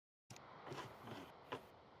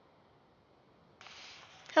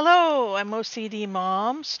Hello, I'm OCD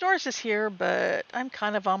Mom. Snores is here, but I'm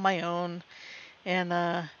kind of on my own.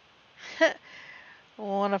 And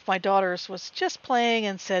one of my daughters was just playing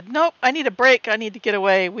and said, "Nope, I need a break. I need to get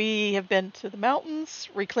away." We have been to the mountains,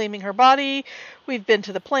 reclaiming her body. We've been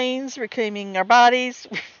to the plains, reclaiming our bodies.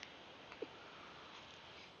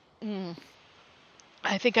 Mm,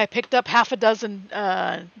 I think I picked up half a dozen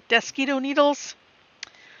Desquito needles.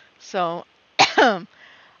 So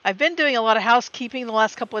I've been doing a lot of housekeeping the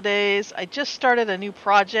last couple of days. I just started a new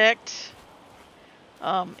project.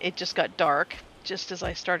 It just got dark just as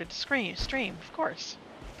I started to stream, of course.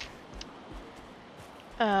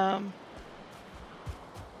 Um,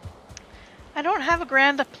 I don't have a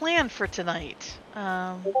grand plan for tonight.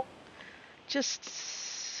 Just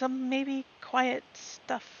some maybe quiet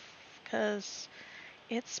stuff because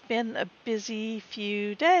it's been a busy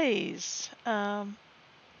few days.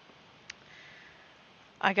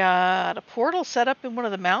 I got a portal set up in one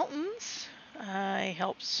of the mountains. I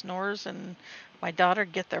helped Snores and my daughter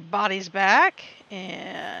get their bodies back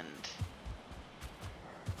and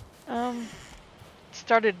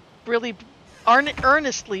started really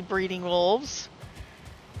earnestly breeding wolves.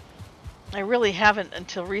 I really haven't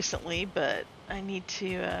until recently, but I need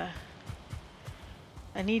to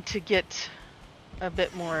get a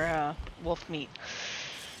bit more wolf meat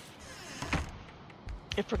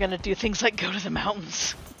if we're gonna do things like go to the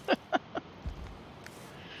mountains.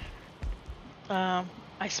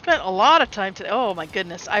 I spent a lot of time today. Oh my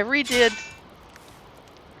goodness, I redid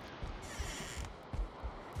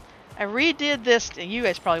this. You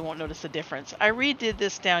guys probably won't notice the difference. I redid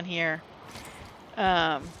this down here.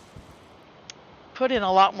 Put in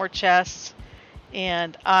a lot more chests,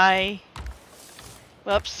 and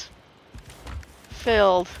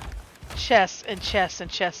filled chests and chests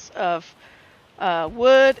and chests of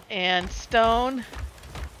wood and stone.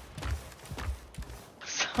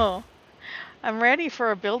 So I'm ready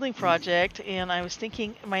for a building project, and I was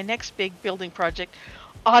thinking my next big building project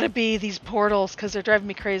ought to be these portals because they're driving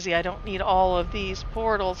me crazy. I don't need all of these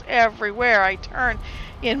portals everywhere I turn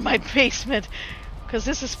in my basement because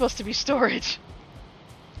this is supposed to be storage.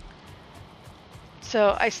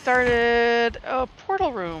 So I started a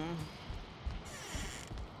portal room.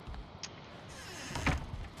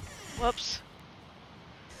 Whoops.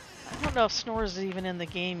 I don't know if Snores is even in the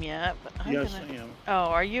game yet, but Yes, I am. Oh,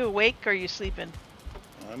 are you awake or are you sleeping?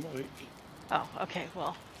 I'm awake. Oh, okay.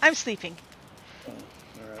 Well, I'm sleeping. Oh,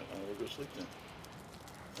 all right. I'll go sleep then.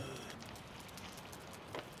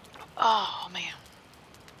 Oh man.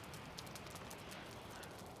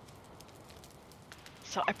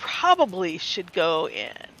 So I probably should go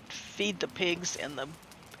and feed the pigs and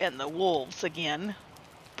the wolves again.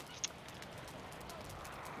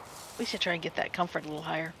 We should try and get that comfort a little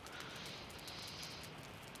higher.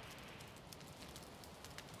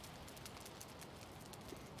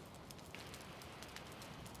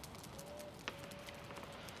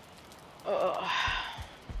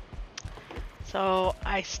 So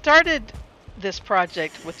I started this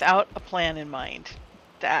project without a plan in mind.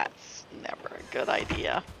 That's never a good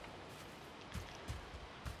idea.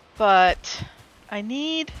 But I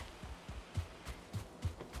need,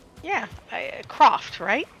 a croft,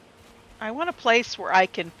 right? I want a place where I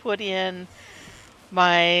can put in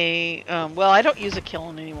my, I don't use a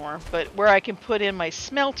kiln anymore, but where I can put in my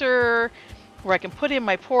smelter, where I can put in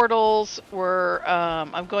my portals, where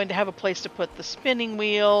I'm going to have a place to put the spinning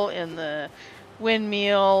wheel and the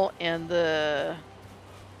windmill and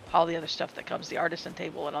all the other stuff that comes, the artisan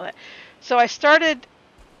table and all that. So I started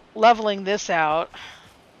leveling this out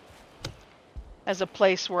as a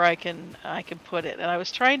place where I can put it. And I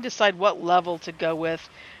was trying to decide what level to go with.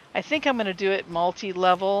 I think I'm going to do it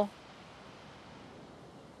multi-level.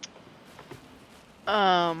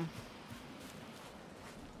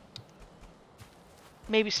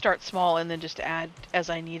 Maybe start small and then just add as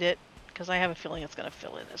I need it, because I have a feeling it's going to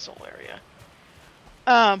fill in this whole area.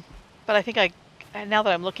 But I think now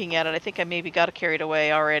that I'm looking at it, I think I maybe got carried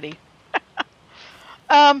away already.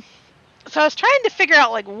 So I was trying to figure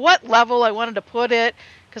out like what level I wanted to put it,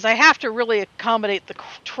 because I have to really accommodate the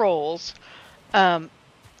trolls. The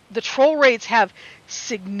troll rates have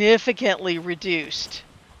significantly reduced,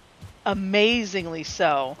 amazingly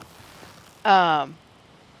so,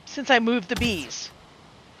 since I moved the bees.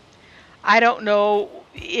 I don't know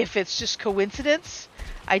if it's just coincidence.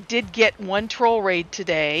 I did get one troll raid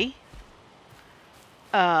today,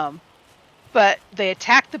 but they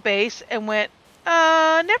attacked the base and went,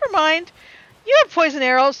 never mind. You have poison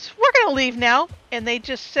arrows. We're going to leave now. And they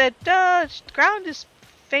just said, the ground is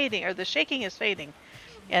fading, or the shaking is fading.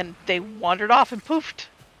 And they wandered off and poofed.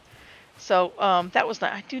 So that was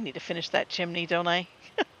not. I do need to finish that chimney, don't I?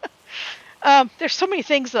 There's so many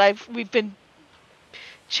things that we've been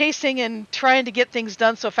chasing and trying to get things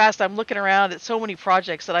done so fast. I'm looking around at so many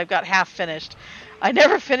projects that I've got half finished. I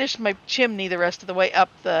never finished my chimney the rest of the way up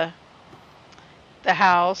the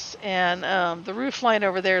house, and the roof line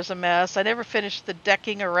over there is a mess. I never finished the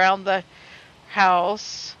decking around the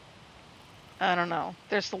house. I don't know.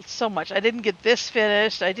 There's so much. I didn't get this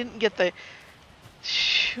finished. I didn't get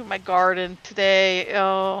my garden today.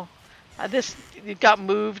 Oh, this it got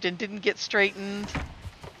moved and didn't get straightened.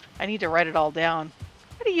 I need to write it all down.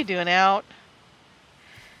 What are you doing out?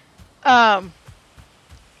 I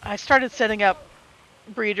started setting up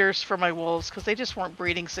breeders for my wolves because they just weren't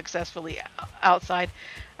breeding successfully outside.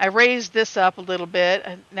 I raised this up a little bit,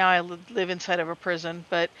 and now I live inside of a prison.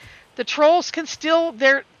 But the trolls can still,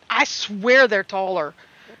 I swear they're taller.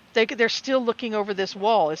 They're still looking over this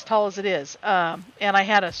wall, as tall as it is. And I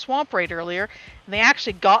had a swamp raid earlier, and they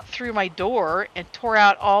actually got through my door and tore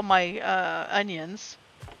out all my onions.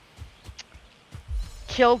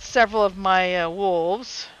 Killed several of my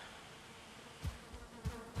wolves.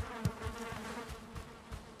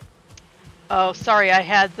 Oh, sorry, I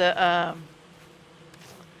had the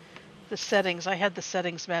settings. I had the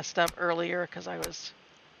settings messed up earlier because I was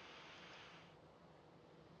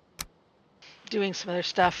doing some other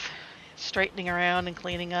stuff, straightening around and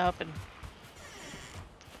cleaning up, and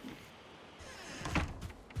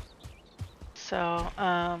so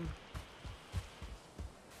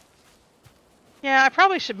yeah, I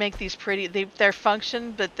probably should make these pretty. They're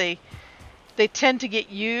function, but they tend to get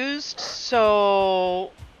used.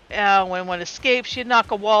 So when one escapes, you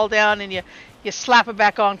knock a wall down and you slap it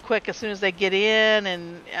back on quick as soon as they get in,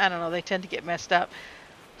 and I don't know, they tend to get messed up.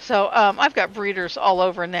 So I've got breeders all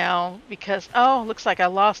over now because, oh, looks like I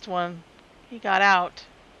lost one. He got out.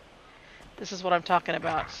 This is what I'm talking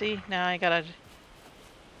about. See, now I gotta,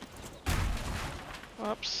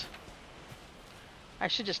 whoops. I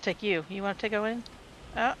should just take you. You want to go in?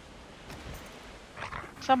 Oh.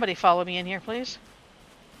 Somebody follow me in here, please.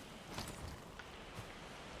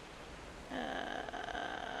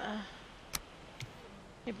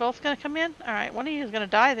 You both gonna come in? Alright, one of you is gonna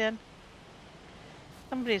die then.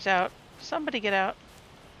 Somebody's out. Somebody get out.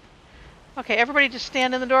 Okay, everybody just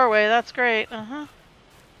stand in the doorway. That's great. Uh-huh.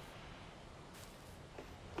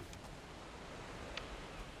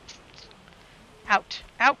 Out.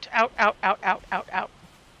 Out, out, out, out, out, out, out.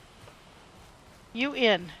 You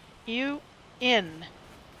in. You in.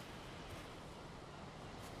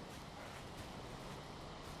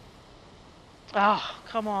 Oh,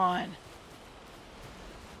 come on.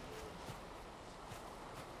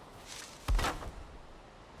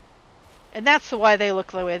 And that's why they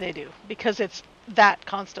look the way they do. Because it's that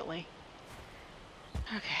constantly.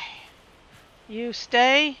 Okay. You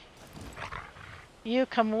stay. You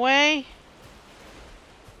come away.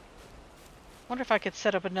 Wonder if I could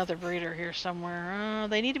set up another breeder here somewhere.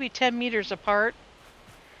 They need to be 10 meters apart.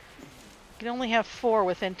 You can only have 4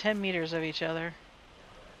 within 10 meters of each other.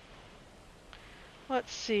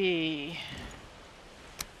 Let's see.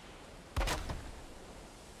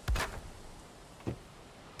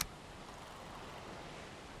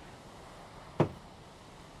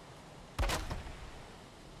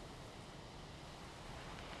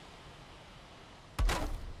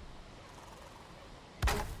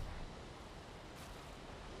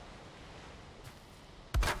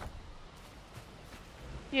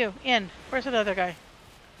 You, in. Where's that other guy?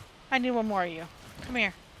 I need one more of you. Come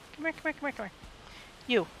here. Come here, come here, come here, come here.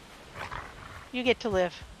 You. You get to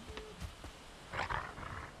live.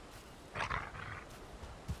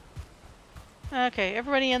 Okay,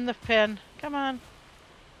 everybody in the pen. Come on.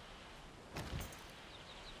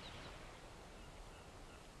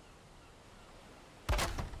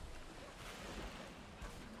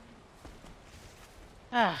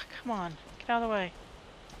 Ah, come on. Get out of the way.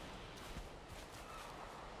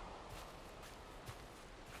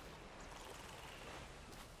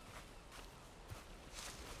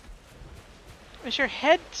 Is your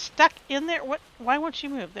head stuck in there? What? Why won't you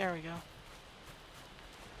move? There we go.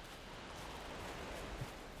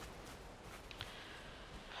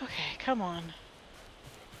 Okay, come on.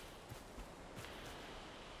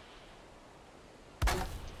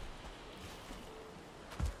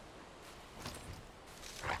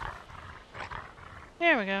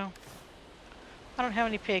 There we go. I don't have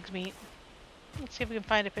any pig's meat. Let's see if we can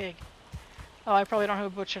find a pig. Oh, I probably don't have a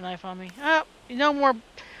butcher knife on me. Oh,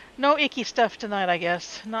 no icky stuff tonight, I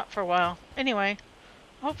guess. Not for a while. Anyway,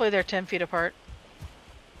 hopefully they're 10 feet apart.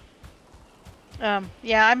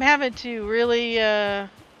 Yeah, I'm having to really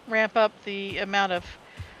ramp up the amount of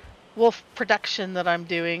wolf production that I'm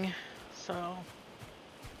doing. So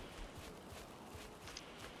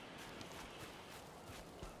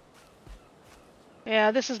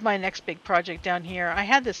Yeah, this is my next big project down here. I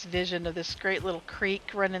had this vision of this great little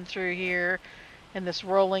creek running through here and this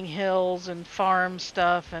rolling hills and farm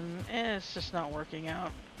stuff, and it's just not working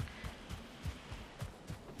out.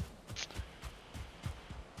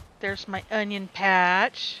 There's my onion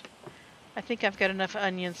patch. I think I've got enough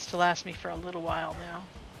onions to last me for a little while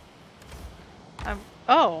now.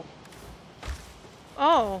 Oh.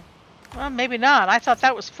 Oh. Well, maybe not. I thought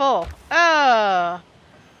that was full. Ah.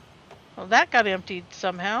 Well, that got emptied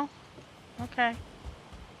somehow. Okay.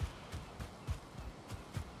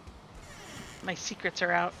 My secrets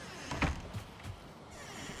are out.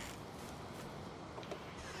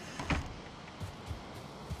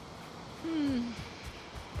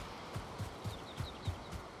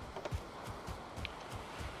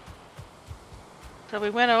 So we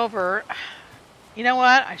went over. You know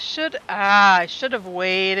what? I should have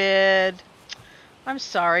waited. I'm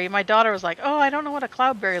sorry. My daughter was like, "Oh, I don't know what a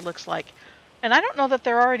cloudberry looks like." And I don't know that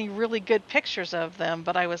there are any really good pictures of them,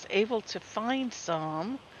 but I was able to find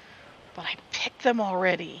some. But I picked them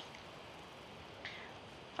already.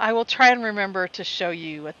 I will try and remember to show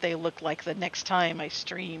you what they look like the next time I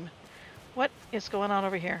stream. What is going on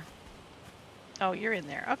over here? Oh, you're in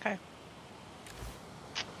there. Okay.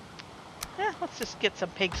 Yeah, let's just get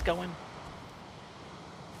some pigs going.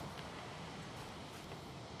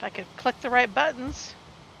 If I could click the right buttons.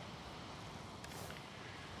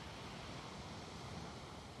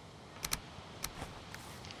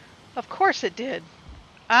 Of course it did.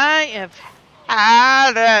 I have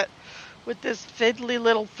had it with this fiddly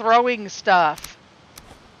little throwing stuff.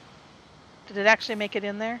 Did it actually make it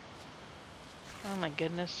in there? Oh my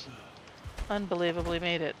goodness. Unbelievably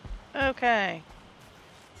made it. Okay.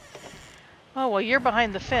 Oh, well, you're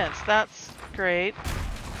behind the fence. That's great.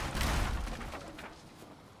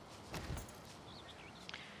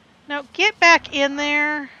 Now, get back in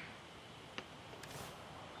there.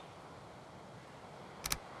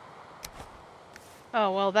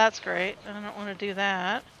 Oh, well, that's great. I don't want to do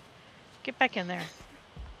that. Get back in there.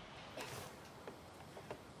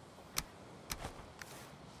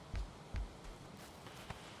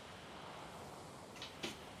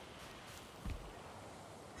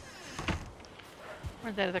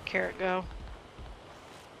 Where'd that other carrot go?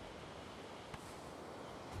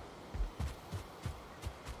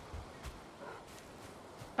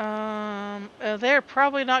 They're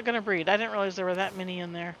probably not going to breed. I didn't realize there were that many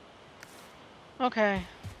in there. Okay.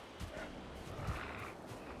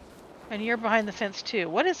 And you're behind the fence too.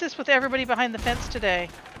 What is this with everybody behind the fence today?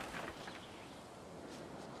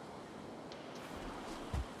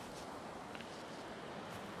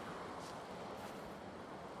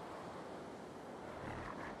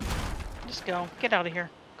 Just go. Get out of here.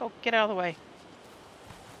 Go get out of the way.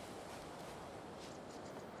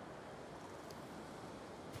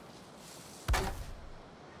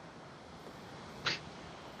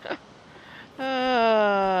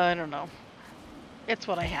 I don't know. It's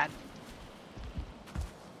what I had.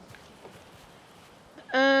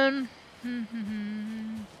 How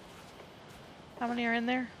many are in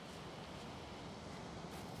there?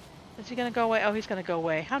 Is he gonna go away? Oh, he's gonna go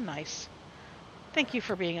away. How nice. Thank you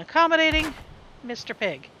for being accommodating, Mr.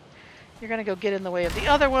 Pig. You're gonna go get in the way of the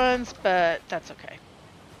other ones, but that's okay.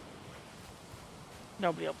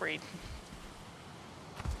 Nobody will breed.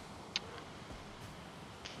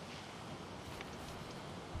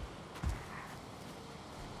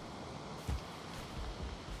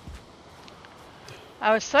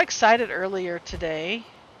 I was so excited earlier today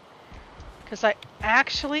because I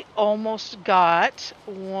actually almost got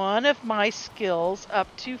one of my skills up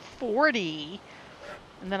to 40,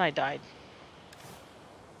 and then I died.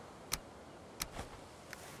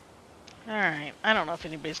 Alright, I don't know if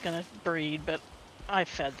anybody's gonna breed, but I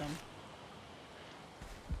fed them.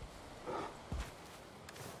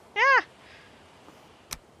 Yeah!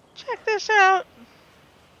 Check this out.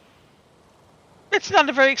 It's not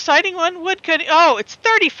a very exciting one. Wood could. Oh, it's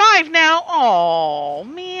 35 now. Oh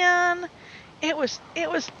man, it was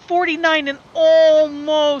 49 and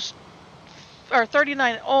almost, or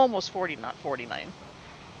 39 and almost 40, not 49.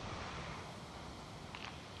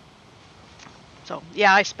 So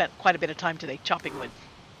yeah, I spent quite a bit of time today chopping wood.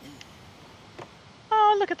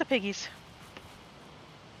 Oh, look at the piggies.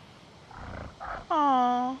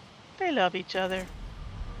 Oh, they love each other.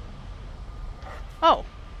 Oh.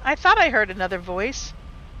 I thought I heard another voice.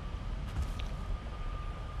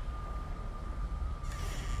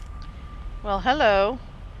 Well, hello.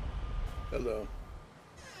 Hello.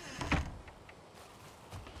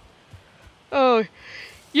 Oh,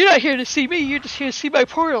 you're not here to see me. You're just here to see my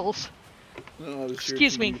portals. No, I was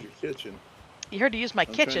Excuse here to me. use your kitchen. You heard to use my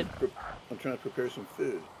kitchen. I'm trying to prepare some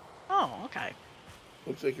food. Oh, okay.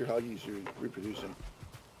 Looks like your huggies are reproducing.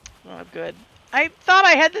 Oh, good. I thought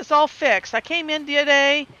I had this all fixed. I came in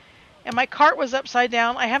today, and my cart was upside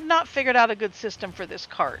down. I have not figured out a good system for this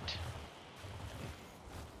cart.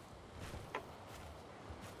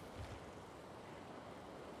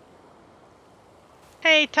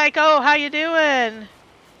 Hey, Tycho, how you doing?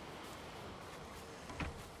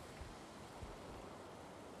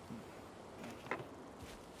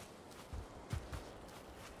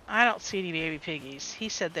 I don't see any baby piggies. He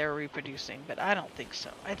said they were reproducing, but I don't think so.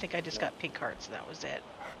 I think I just got pig carts and that was it.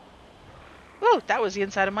 Woo, that was the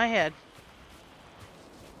inside of my head.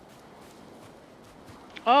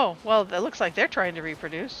 Oh, well, it looks like they're trying to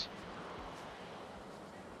reproduce.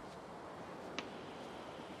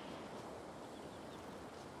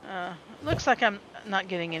 Looks like I'm not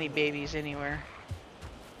getting any babies anywhere.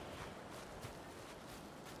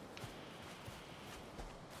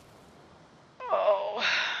 Oh.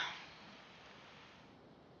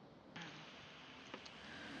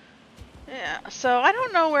 Yeah, so I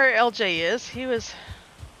don't know where LJ is. He was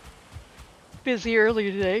busy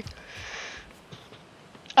early today.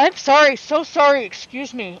 I'm sorry, so sorry,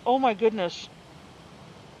 excuse me. Oh my goodness.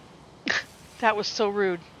 That was so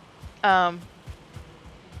rude.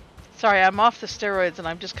 Sorry, I'm off the steroids and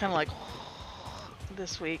I'm just kind of like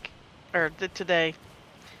this week, or today.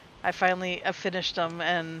 I finally finished them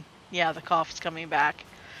and yeah, the cough's coming back.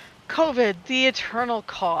 COVID, the eternal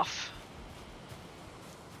cough.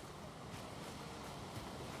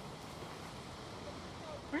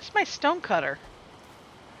 Where's my stone cutter?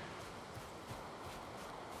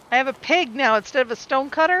 I have a pig now instead of a stone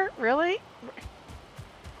cutter? Really?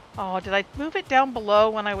 Oh, did I move it down below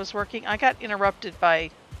when I was working? I got interrupted by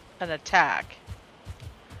an attack.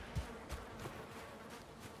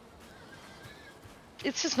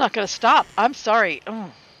 It's just not going to stop. I'm sorry.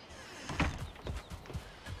 Ugh.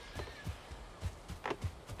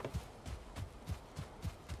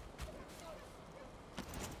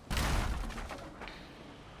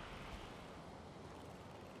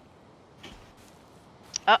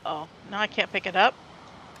 Uh-oh. Now I can't pick it up.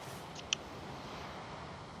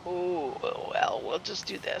 Oh, well, we'll just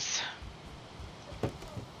do this.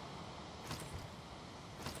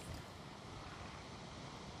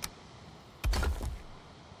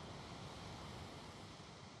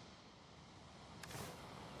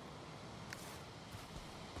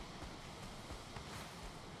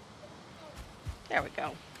 There we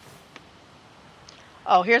go.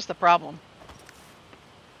 Oh, here's the problem.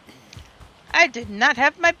 I did not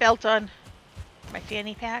have my belt on. My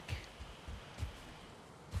fanny pack.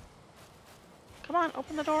 Come on,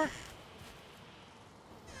 open the door.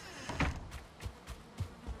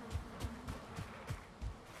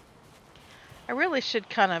 I really should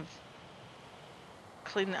kind of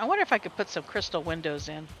clean. I wonder if I could put some crystal windows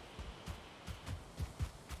in.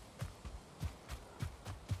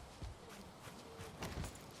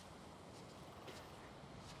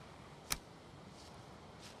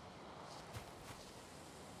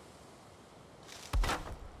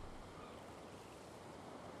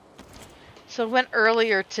 So I went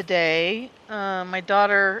earlier today. My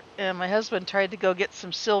daughter and my husband tried to go get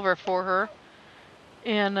some silver for her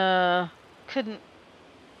and couldn't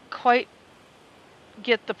quite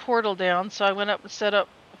get the portal down, so I went up and set up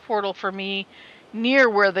a portal for me near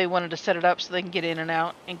where they wanted to set it up so they can get in and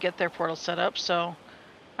out and get their portal set up. So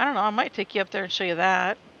I don't know, I might take you up there and show you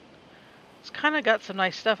that. It's kind of got some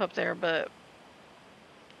nice stuff up there, but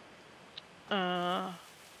I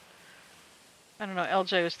don't know,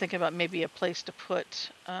 LJ was thinking about maybe a place to put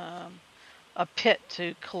a pit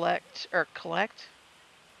to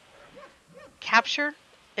capture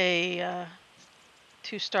a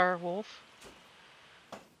 2-star wolf.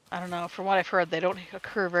 I don't know, from what I've heard, they don't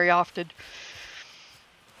occur very often.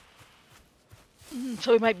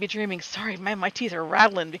 So we might be dreaming. Sorry, man, my teeth are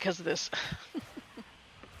rattling because of this.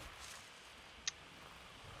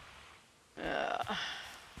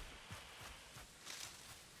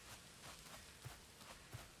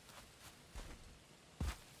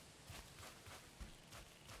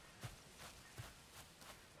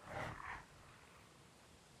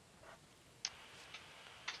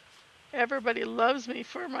 Everybody loves me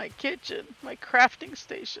for my kitchen, my crafting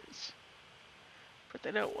stations, but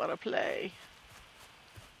they don't want to play.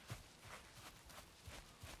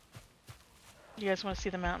 You guys want to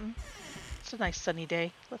see the mountain? It's a nice sunny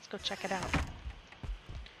day. Let's go check it out.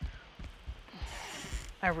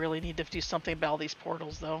 I really need to do something about all these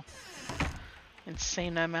portals, though.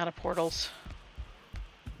 Insane amount of portals.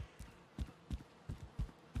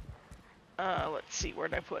 Let's see,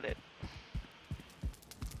 where'd I put it?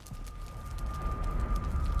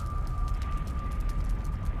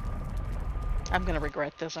 I'm gonna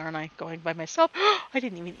regret this, aren't I? Going by myself. I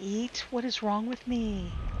didn't even eat. What is wrong with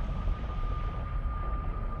me?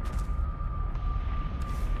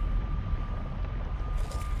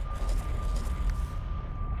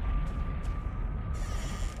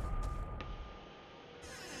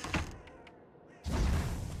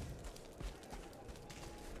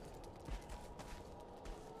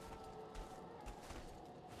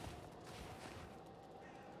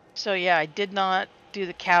 So yeah, I did not do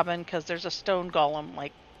the cabin because there's a stone golem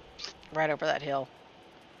like right over that hill.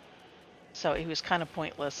 So it was kind of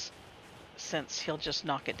pointless since he'll just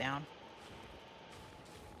knock it down.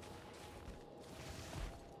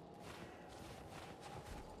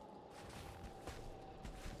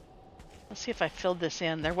 Let's see if I filled this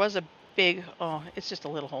in. There was a big, oh, it's just a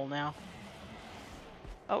little hole now.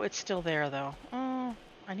 Oh, it's still there though. Oh,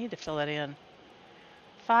 I need to fill that in.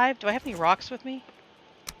 5, do I have any rocks with me?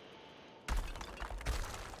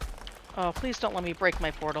 Oh, please don't let me break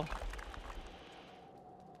my portal.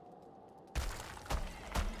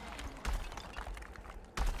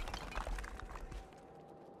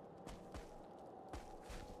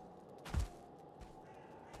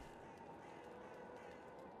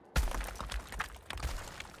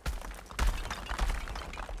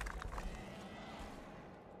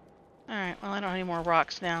 Alright, well I don't have any more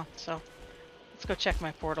rocks now, so let's go check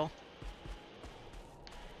my portal.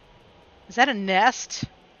 Is that a nest?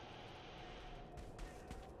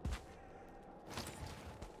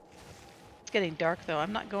 It's getting dark though.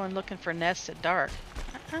 I'm not going looking for nests at dark.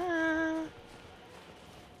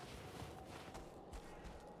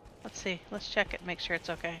 Let's see. Let's check it, make sure it's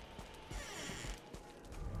okay.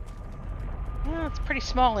 Well, it's pretty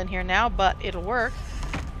small in here now, but it'll work.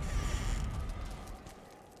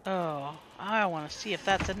 Oh, I want to see if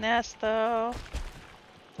that's a nest though.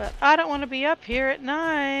 But I don't want to be up here at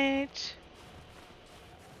night.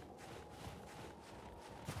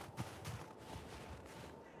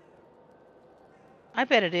 I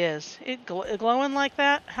bet it is. It glowing like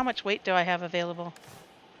that? How much weight do I have available?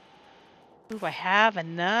 Ooh, I have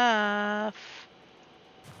enough.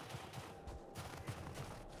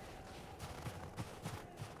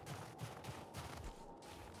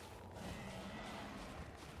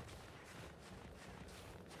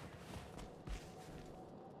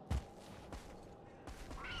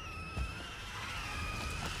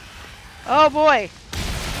 Oh boy.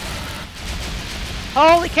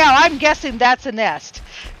 Holy cow, I'm guessing that's a nest.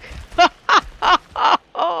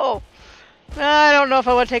 Oh, I don't know if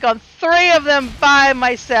I want to take on 3 of them by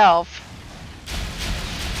myself.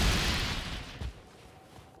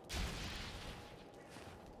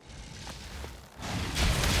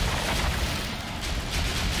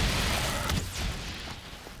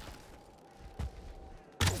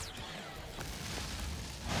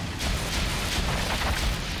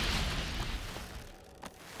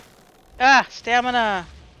 Ah, stamina.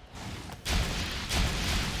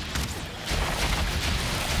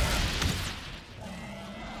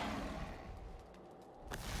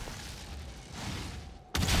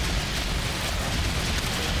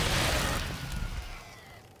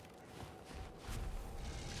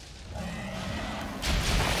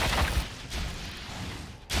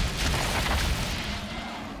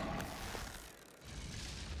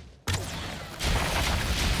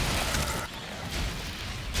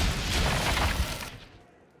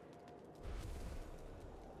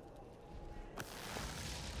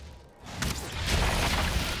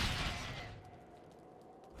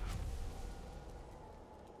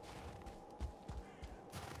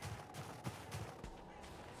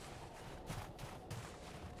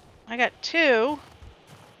 I got 2.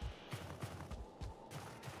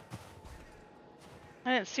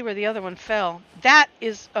 I didn't see where the other one fell. That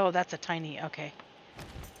is... Oh, that's a tiny... Okay.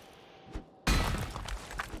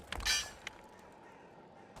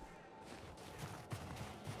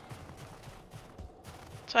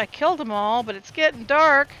 So I killed them all, but it's getting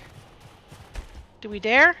dark. Do we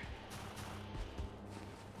dare?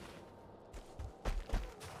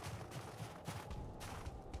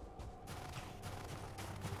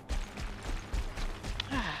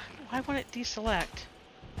 Why won't it deselect?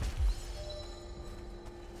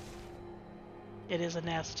 It is a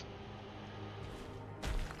nest.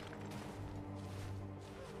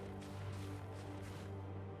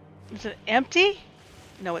 Is it empty?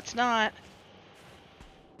 No, it's not.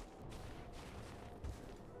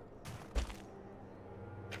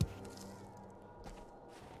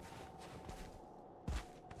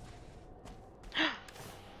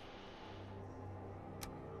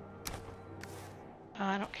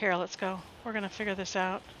 I don't care. Let's go. We're gonna figure this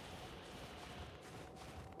out.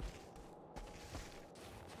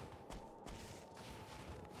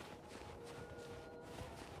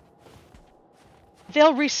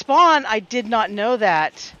 They'll respawn. I did not know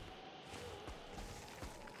that.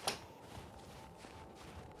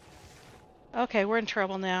 Okay, we're in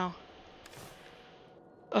trouble now.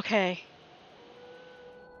 Okay.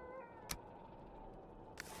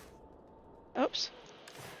 Oops.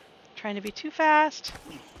 Trying to be too fast.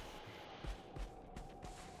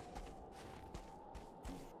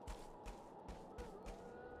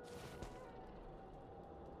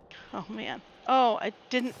 Oh man. Oh, I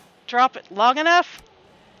didn't drop it long enough?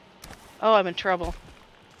 Oh, I'm in trouble.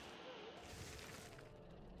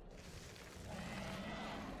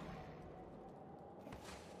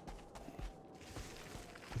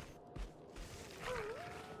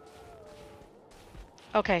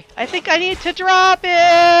 Okay, I think I need to drop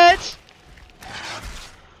it!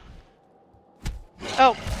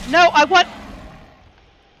 Oh, no, I want...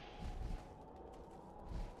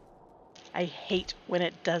 I hate when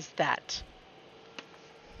it does that.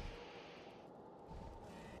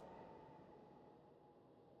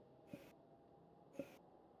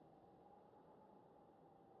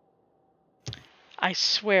 I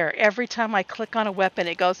swear, every time I click on a weapon,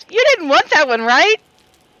 it goes, "You didn't want that one, right?"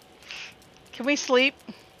 Can we sleep?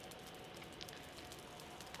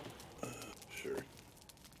 Sure.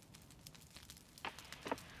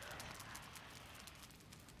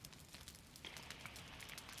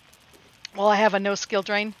 Well, I have a no skill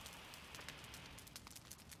drain.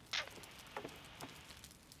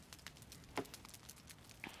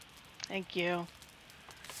 Thank you.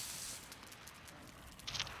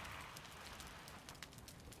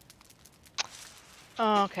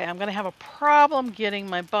 Okay, I'm gonna have a problem getting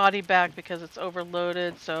my body back because it's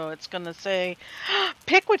overloaded, so it's gonna say,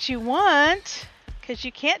 pick what you want, because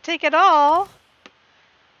you can't take it all.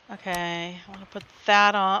 Okay, I want to put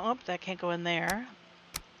that on. Oh, that can't go in there.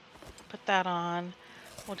 Put that on.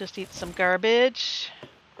 We'll just eat some garbage.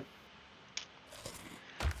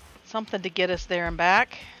 Something to get us there and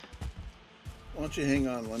back. Why don't you hang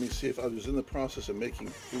on? Let me see if I was in the process of making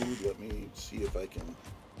food. Let me see if I can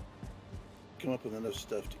come up with enough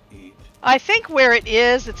stuff to eat. I think where it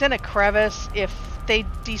is, it's in a crevice. If they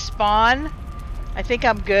despawn, I think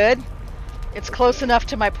I'm good. It's close enough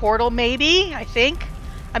to my portal, maybe, I think.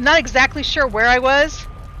 I'm not exactly sure where I was.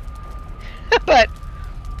 But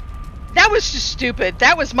that was just stupid.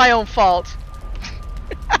 That was my own fault.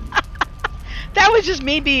 That was just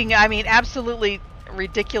me being, I mean, absolutely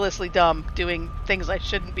ridiculously dumb, doing things I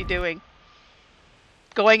shouldn't be doing.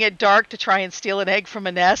 Going at dark to try and steal an egg from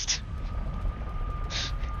a nest.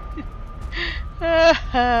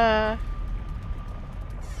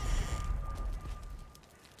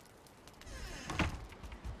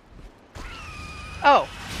 Oh,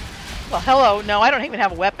 well, hello. No, I don't even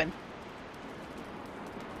have a weapon.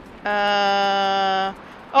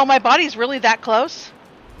 Oh, my body's really that close?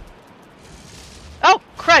 Oh,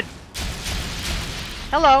 crud.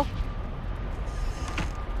 Hello.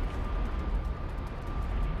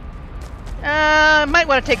 I might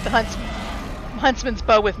want to take the huntsman's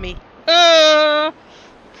bow with me. Ah,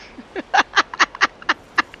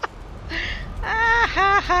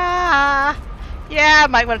 ha, ha. Yeah, I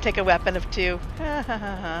might want to take a weapon of two.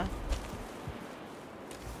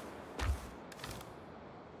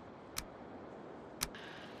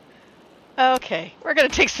 Okay, we're going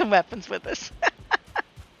to take some weapons with us.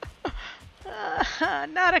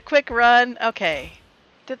 Not a quick run. Okay.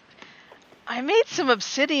 I made some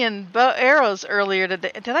obsidian arrows earlier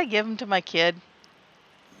today. Did I give them to my kid?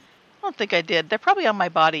 I don't think I did. They're probably on my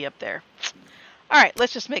body up there. Alright,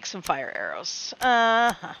 let's just make some fire arrows.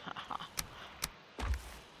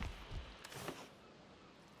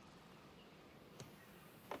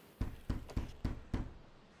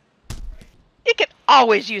 You can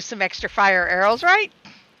always use some extra fire arrows, right?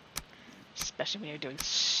 Especially when you're doing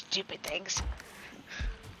stupid things.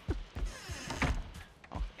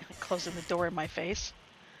 Oh, closing the door in my face.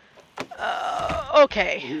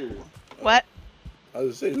 Okay. Ooh. What? I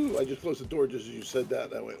was going to say, ooh, I just closed the door just as you said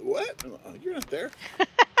that. And I went, what? You're not there?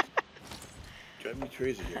 Drive me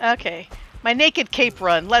crazy here. Okay. My naked cape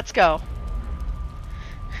run. Let's go.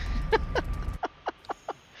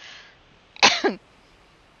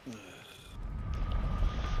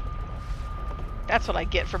 That's what I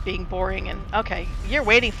get for being boring. And okay, you're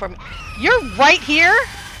waiting for me. You're right here?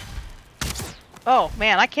 Oh,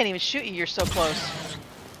 man, I can't even shoot you. You're so close.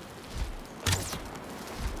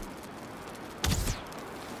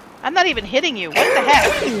 I'm not even hitting you. What the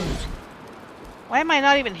heck? Why am I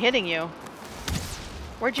not even hitting you?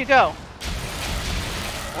 Where'd you go?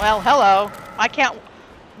 Well, hello. I can't...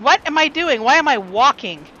 What am I doing? Why am I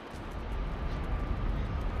walking?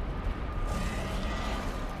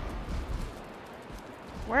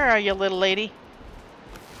 Where are you, little lady?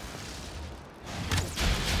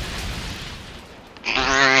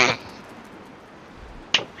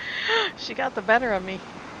 She got the better of me.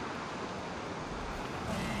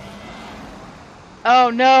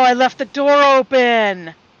 Oh no, I left the door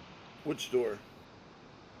open! Which door?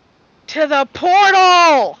 To the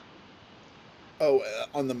portal! Oh,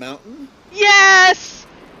 on the mountain? Yes!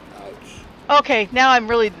 Ouch. Okay, now I'm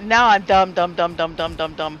dumb.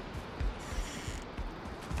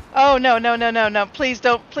 Oh no, no, no, no, no. Please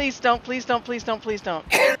don't, please don't, please don't, please don't, please don't.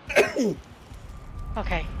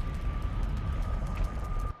 Okay.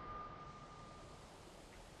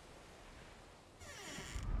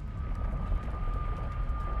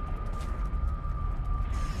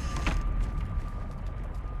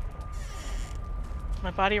 My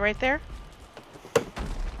body right there?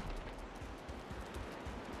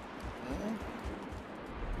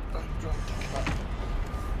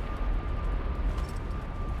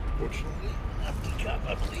 Fortunately, empty cup,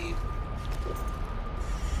 I believe.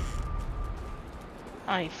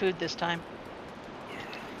 I need food this time.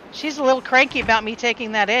 She's a little cranky about me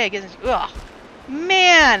taking that egg, isn't she? Ugh.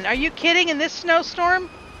 Man, are you kidding? In this snowstorm?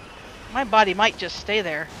 My body might just stay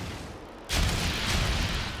there.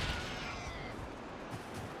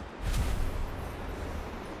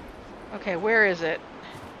 Okay, where is it?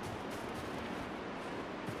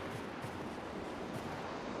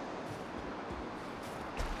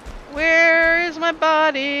 Where is my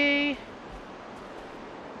body?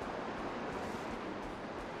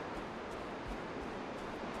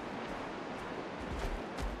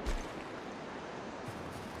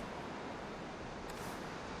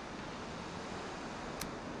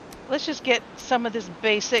 Let's just get some of this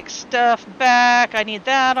basic stuff back. I need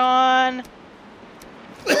that on.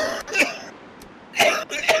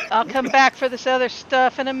 I'll come back for this other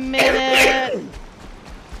stuff in a minute.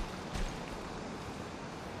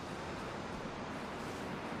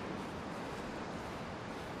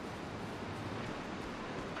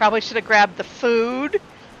 Probably should have grabbed the food.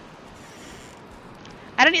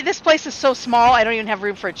 I don't need, this place is so small, I don't even have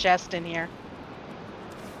room for a chest in here.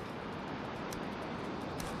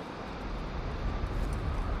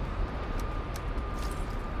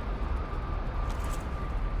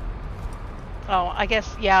 Oh, I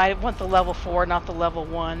guess, yeah, I want the level 4, not the level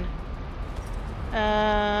 1.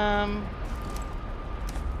 I'm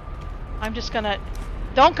just gonna...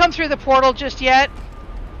 Don't come through the portal just yet.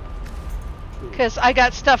 Because I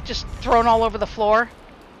got stuff just thrown all over the floor.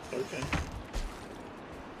 Okay.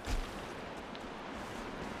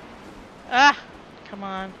 Ah, come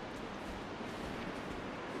on.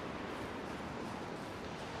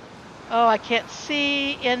 Oh, I can't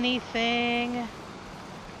see anything.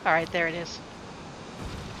 Alright, there it is.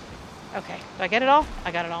 Okay, did I get it all?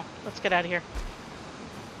 I got it all. Let's get out of here.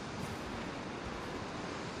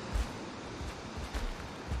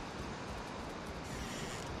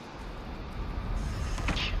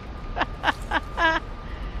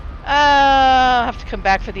 I'll have to come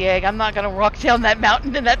back for the egg. I'm not going to walk down that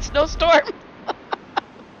mountain in that snowstorm.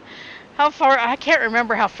 How far? I can't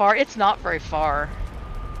remember how far. It's not very far.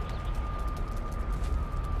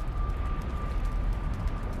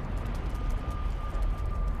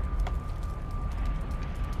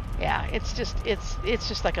 Yeah, it's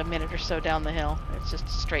just like a minute or so down the hill. It's just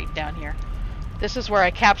straight down here. This is where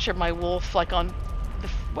I captured my wolf, like on the,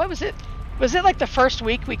 what was it? Was it like the first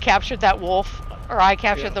week we captured that wolf, or I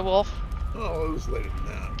captured the wolf? Oh, it was later than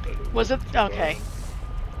that. But was it? Okay.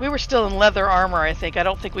 We were still in leather armor, I think. I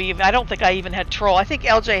don't think I even had troll. I think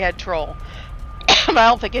LJ had troll. I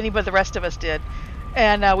don't think anybody, the rest of us did.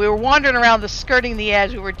 And we were wandering around, skirting the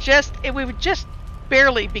edge. We were just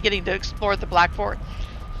barely beginning to explore the Black Forest.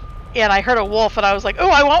 And I heard a wolf, and I was like, "Oh,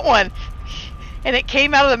 I want one!" And it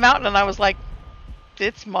came out of the mountain, and I was like,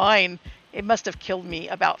 "It's mine." It must have killed me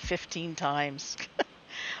about 15 times.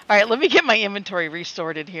 All right, let me get my inventory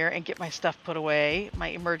resorted here and get my stuff put away, my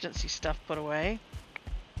emergency stuff put away.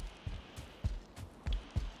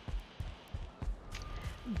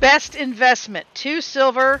 Best investment: 2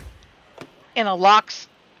 silver and a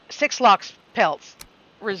 6 lox pelts.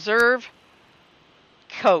 Reserve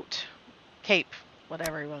cape,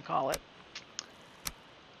 whatever you want to call it.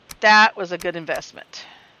 That was a good investment.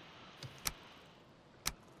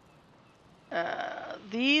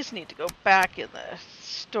 These need to go back in the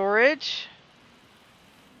storage.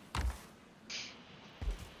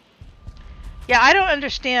 Yeah, I don't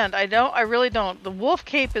understand. I really don't. The wolf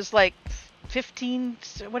cape is like 15...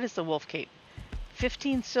 What is the wolf cape?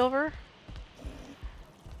 15 silver?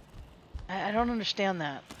 I don't understand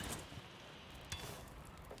that.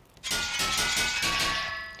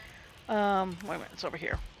 Wait a minute. It's over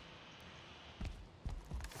here.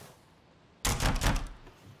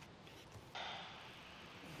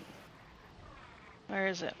 Where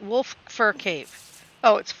is it? Wolf Fur Cape.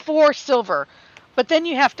 Oh, it's 4 silver. But then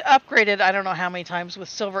you have to upgrade it, I don't know how many times, with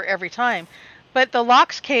silver every time. But the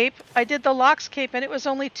Lox Cape, I did the Lox Cape, and it was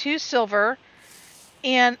only 2 silver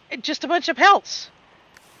and just a bunch of pelts.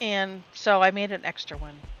 And so I made an extra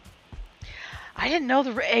one. I didn't know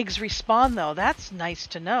the eggs respawn, though. That's nice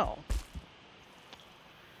to know.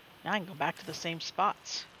 Now I can go back to the same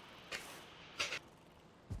spots.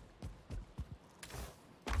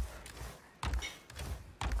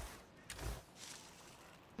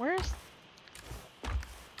 Where's...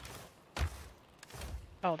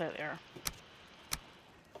 Oh, there they are.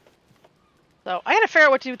 So, I gotta figure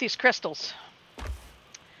out what to do with these crystals.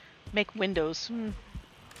 Make windows.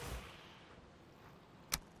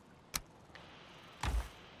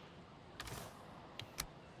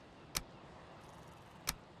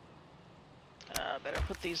 Better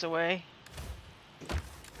put these away.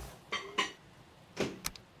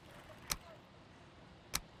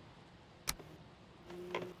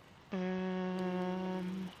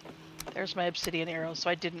 There's my obsidian arrows,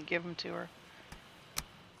 so I didn't give them to her.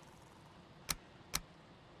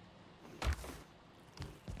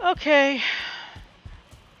 Okay.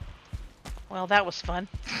 Well, that was fun.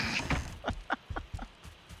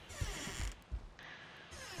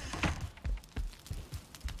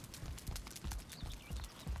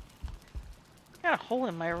 Got a hole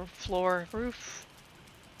in my roof.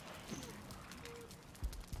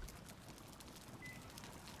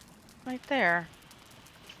 Right there.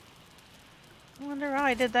 I wonder how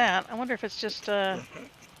I did that. I wonder if it's just nope,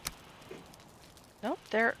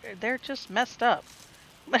 they're just messed up.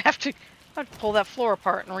 I'm gonna have to pull that floor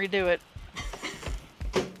apart and redo it.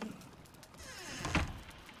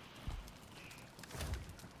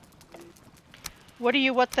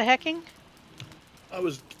 What the hecking? I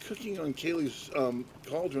was cooking on Kaylee's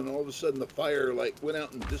cauldron, and all of a sudden the fire went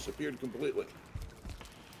out and disappeared completely.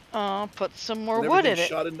 Oh, put some more wood in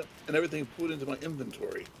it. And everything put into my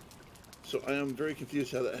inventory. So I am very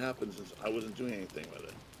confused how that happened, since I wasn't doing anything with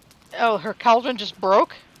it. Oh, her cauldron just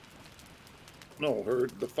broke? No,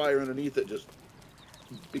 the fire underneath it just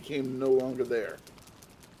became no longer there.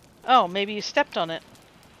 Oh, maybe you stepped on it.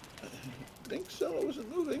 I think so. I wasn't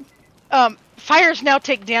moving. Fires now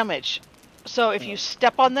take damage. So if you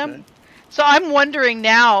step on them... Okay. So I'm wondering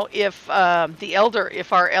now if our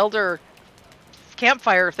elder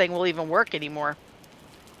campfire thing will even work anymore.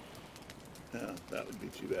 Yeah, that would be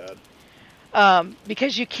too bad.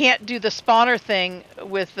 Because you can't do the spawner thing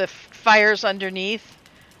with the fires underneath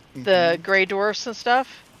the gray dwarfs and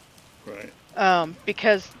stuff. Right.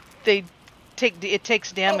 Because it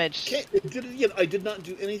takes damage. Okay, it did it again. I did not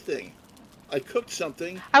do anything. I cooked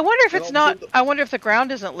something. I wonder if it's not. I wonder if the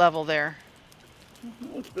ground isn't level there.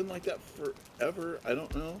 No, it's been like that forever. I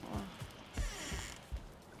don't know.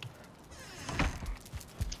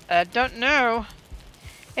 I don't know.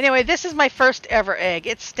 Anyway, this is my first ever egg.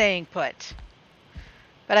 It's staying put.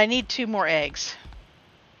 But I need 2 more eggs.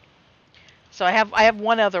 So I have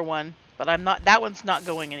one other one, but that one's not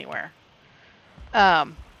going anywhere.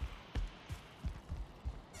 So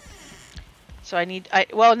now I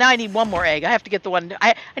need 1 more egg. I have to get the one.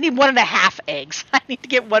 I need 1.5 eggs. I need to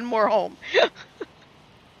get 1 more home.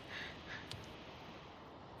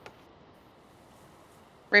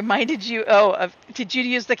 Reminded you, did you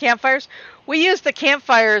use the campfires? We used the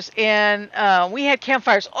campfires, and we had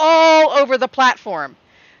campfires all over the platform.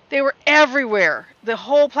 They were everywhere. The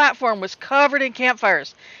whole platform was covered in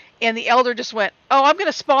campfires. And the elder just went, oh, I'm going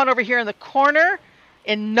to spawn over here in the corner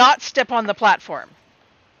and not step on the platform.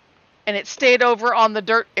 And it stayed over on the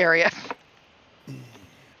dirt area. A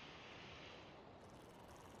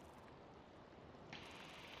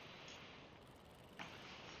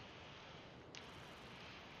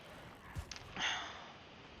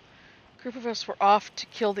group of us were off to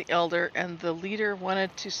kill the elder, and the leader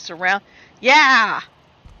wanted to surround... Yeah!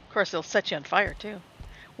 Of course, they'll set you on fire, too.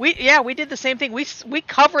 We did the same thing. We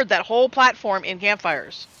covered that whole platform in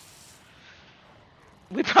campfires.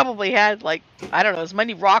 We probably had, I don't know, as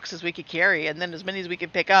many rocks as we could carry, and then as many as we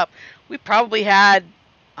could pick up. We probably had,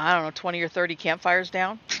 I don't know, 20 or 30 campfires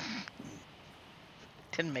down.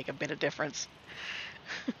 Didn't make a bit of difference.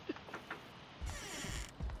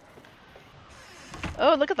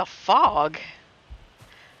 Oh, look at the fog.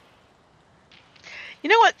 You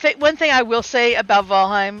know what? One thing I will say about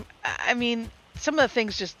Valheim, I mean, some of the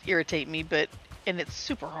things just irritate me, and it's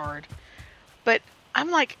super hard. But I'm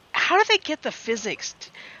like, how do they get the physics?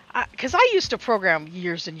 Because I used to program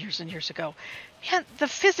years and years and years ago. Man, the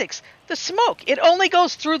physics, the smoke, it only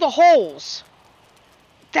goes through the holes.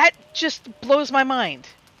 That just blows my mind.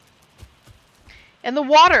 And the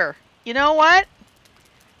water, you know what?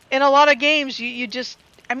 in a lot of games, you just,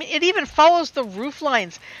 I mean, it even follows the roof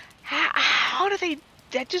lines. How do they,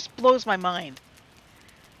 that just blows my mind.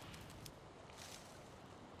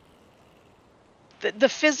 The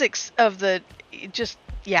physics of the, just,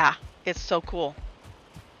 yeah, it's so cool.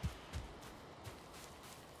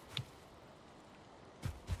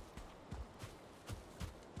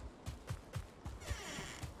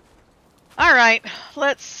 All right,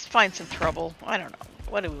 let's find some trouble. I don't know.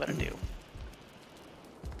 What do we want to do?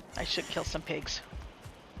 I should kill some pigs.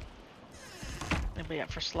 Anybody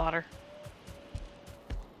up for slaughter?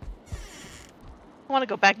 I want to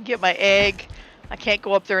go back and get my egg. I can't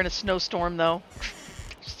go up there in a snowstorm, though.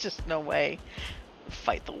 There's just no way.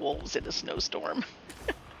 Fight the wolves in a snowstorm.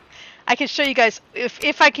 I can show you guys,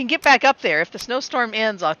 if I can get back up there, if the snowstorm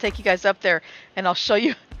ends, I'll take you guys up there and I'll show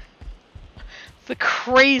you the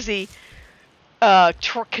crazy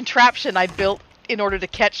contraption I built in order to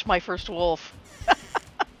catch my first wolf.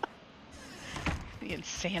 The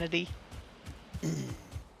insanity.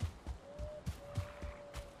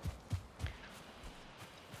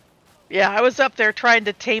 Yeah, I was up there trying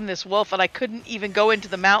to tame this wolf and I couldn't even go into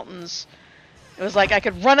the mountains. It was like I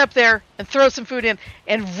could run up there and throw some food in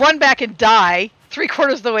and run back and die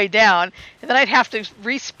 3/4 of the way down. And then I'd have to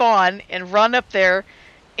respawn and run up there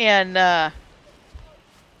and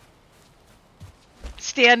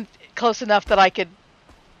stand close enough that I could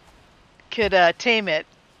tame it.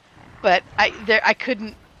 But I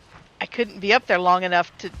couldn't be up there long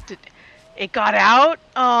enough to it got out?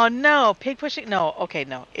 Oh no, pig pushing? No, okay,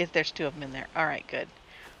 no. There's 2 of them in there. Alright, good.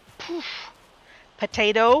 Poof.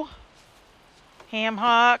 Potato. Ham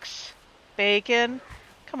hocks. Bacon.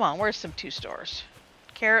 Come on, where's some 2 stars?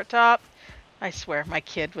 Carrot top. I swear, my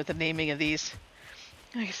kid with the naming of these.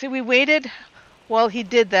 Okay, so we waited while he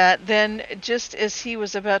did that. Then, just as he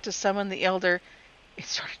was about to summon the elder, it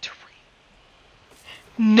started to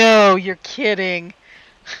rain. No, you're kidding.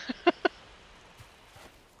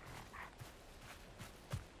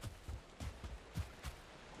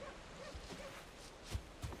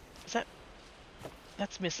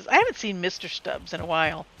 That's Mrs. I haven't seen Mr. Stubbs in a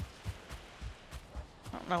while.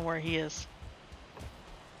 I don't know where he is.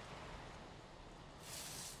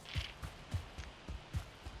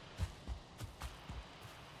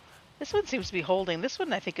 This one seems to be holding. This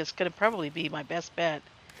one I think is going to probably be my best bet.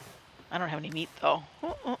 I don't have any meat though.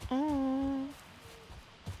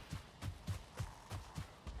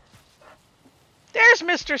 There's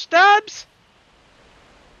Mr. Stubbs!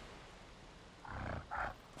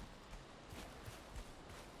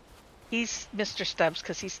 He's Mr. Stubbs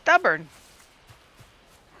because he's stubborn.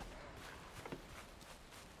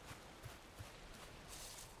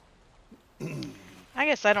 I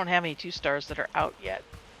guess I don't have any 2 stars that are out yet.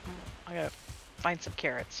 I gotta find some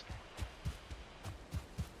carrots.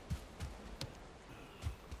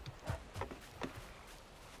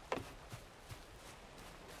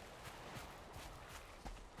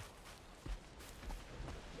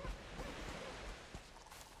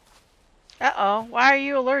 Uh-oh, why are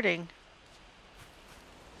you alerting?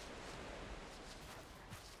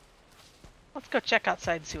 Let's go check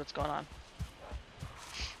outside and see what's going on.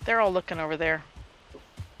 They're all looking over there.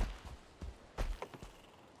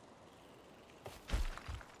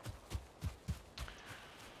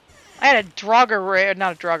 I had a Draugr raid,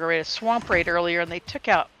 not a Draugr raid, a swamp raid earlier, and they took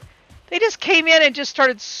out... They just came in and just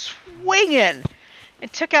started swinging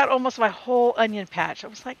and took out almost my whole onion patch. I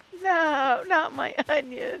was like, no, not my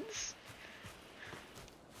onions.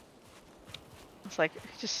 It's like,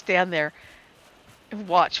 just stand there and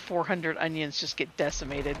watch 400 onions just get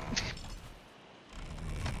decimated.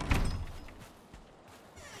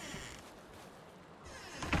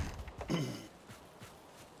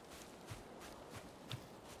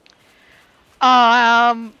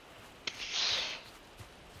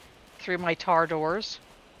 Through my tar doors,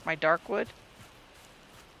 my dark wood.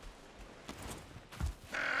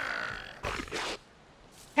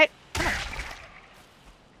 Hey, come on.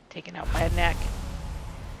 Taken out by a neck.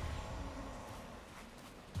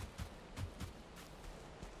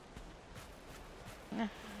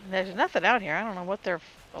 There's nothing out here. I don't know what they're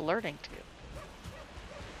alerting to.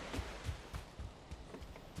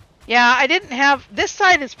 Yeah, I didn't have... This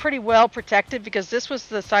side is pretty well protected because this was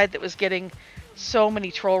the side that was getting so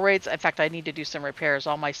many troll raids. In fact, I need to do some repairs.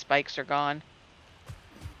 All my spikes are gone.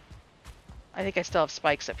 I think I still have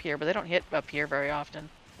spikes up here, but they don't hit up here very often.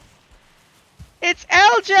 It's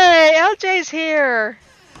LJ! LJ's here!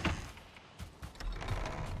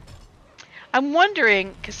 I'm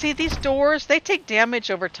wondering, because see these doors, they take damage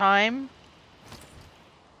over time.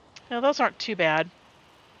 No, those aren't too bad.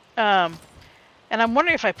 And I'm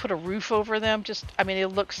wondering if I put a roof over them, just, I mean, it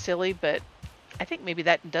looks silly, but I think maybe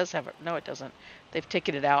that does have it. No, it doesn't. They've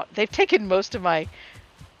taken it out. They've taken most of my...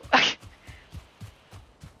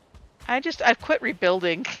 I've quit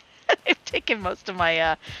rebuilding. They've taken most of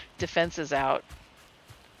my defenses out.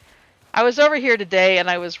 I was over here today and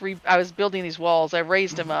I was building these walls. I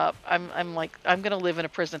raised them up. I'm like, I'm going to live in a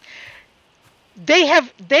prison. They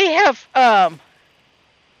have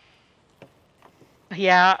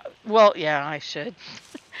yeah, well, yeah, I should.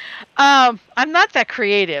 I'm not that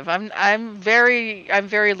creative. I'm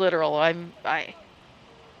very literal. I'm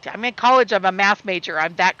in college. I'm a math major.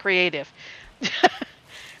 I'm that creative.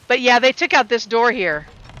 But yeah, they took out this door here.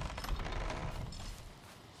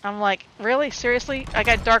 I'm like, really? Seriously? I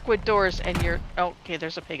got dark wood doors and you're... Oh, okay,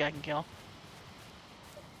 there's a pig I can kill.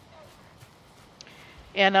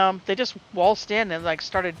 And they just waltzed in and like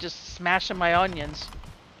started just smashing my onions.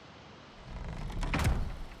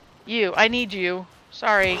 You, I need you.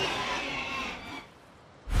 Sorry.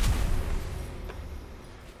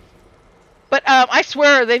 But I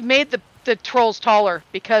swear they've made the trolls taller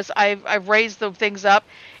because I've raised the things up,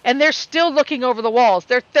 and they're still looking over the walls.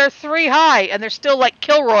 They're 3 high, and they're still like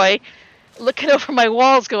Kilroy, looking over my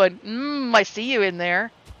walls, going, I see you in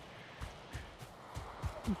there.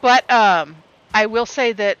 But I will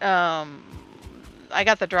say that I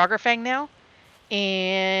got the Draugr now,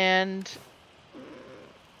 and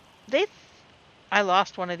I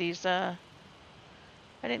lost one of these. I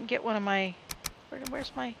didn't get one of my.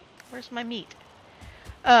 Where's my meat?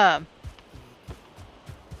 I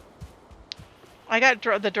got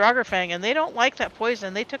the Draugr and they don't like that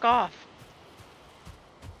poison. They took off.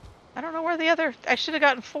 I don't know where the other... I should have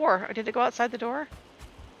gotten 4. Did it go outside the door?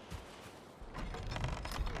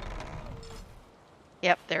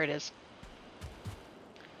 Yep, there it is.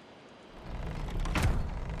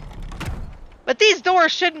 But these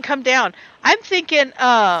doors shouldn't come down. I'm thinking,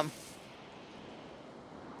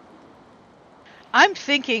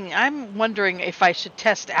 I'm wondering if I should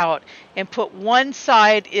test out and put one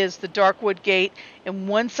side is the Darkwood Gate and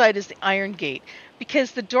one side is the Iron Gate.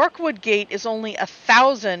 Because the Darkwood Gate is only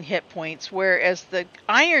 1,000 hit points, whereas the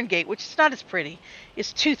Iron Gate, which is not as pretty,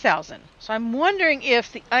 is 2,000. So I'm wondering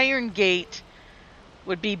if the Iron Gate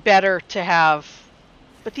would be better to have.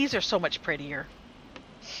 But these are so much prettier.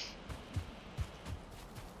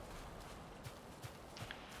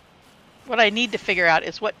 What I need to figure out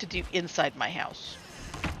is what to do inside my house.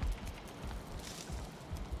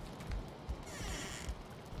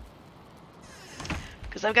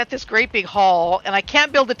 Because I've got this great big hall, and I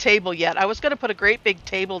can't build a table yet. I was going to put a great big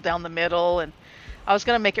table down the middle, and I was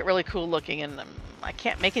going to make it really cool looking, and I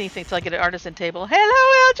can't make anything until I get an artisan table.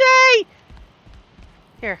 Hello, LJ!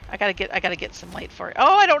 Here, I gotta get some light for it.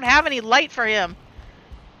 Oh, I don't have any light for him.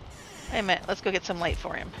 Wait a minute, let's go get some light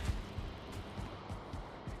for him.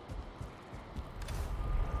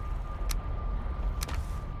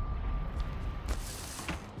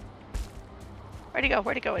 Where'd he go?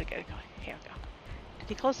 Where'd he go? Where'd he go? Here we go. Did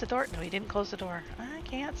he close the door? No, he didn't close the door. I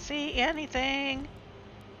can't see anything.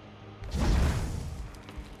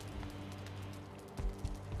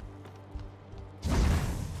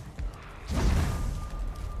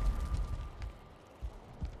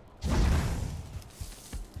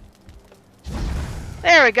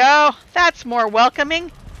 There we go. That's more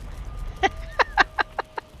welcoming.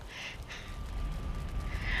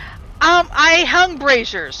 I hung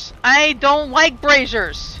braziers. I don't like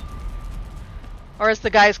braziers. Or as the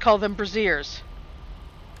guys call them, braziers.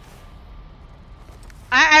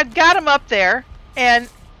 I've got them up there, and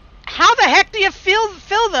how the heck do you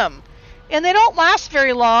fill them? And they don't last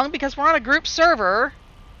very long because we're on a group server.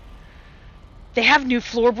 They have new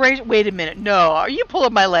floor braziers. Wait a minute. No, are you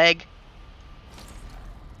pulling my leg?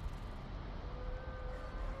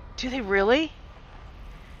 Do they really?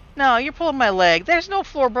 No, you're pulling my leg. There's no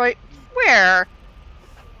floor braziers. Where?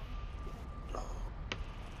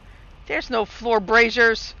 There's no floor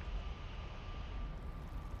braziers.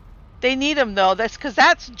 They need them though. That's because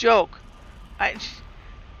that's a joke. I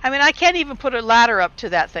mean, I can't even put a ladder up to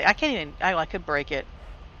that thing. I can't even. I could break it.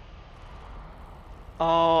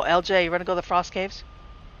 Oh, LJ, you want to go to the Frost Caves?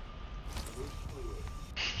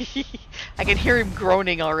 I can hear him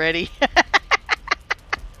groaning already.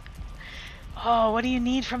 Oh, what do you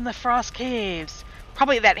need from the Frost Caves?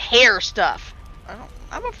 Probably that hair stuff.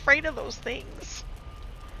 I'm afraid of those things.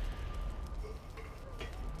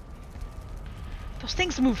 Those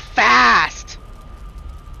things move fast.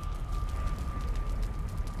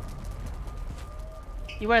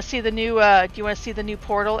 You want to see the new? Do you want to see the new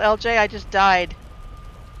portal, LJ? I just died.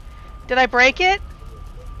 Did I break it?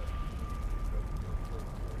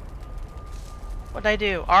 What'd I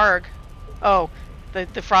do? Arg. Oh,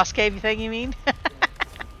 the Frost Cave thing, you mean?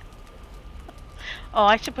 Oh,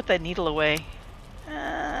 I should put that needle away.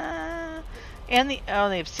 Uh, and the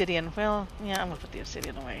obsidian. Well, yeah, I'm gonna put the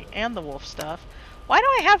obsidian away and the wolf stuff. Why do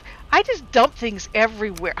I have? I just dump things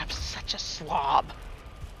everywhere. I'm such a slob.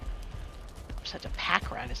 I'm such a pack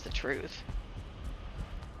rat. Is the truth.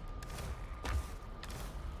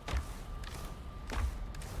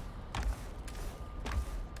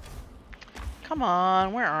 Come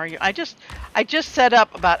on, where are you? I just set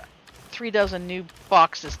up about 3 dozen new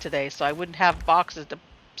boxes today, so I wouldn't have boxes to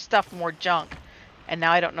stuff more junk. And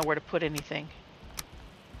now I don't know where to put anything.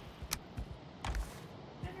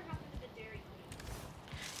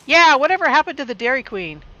 Yeah, whatever happened to the Dairy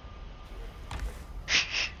Queen?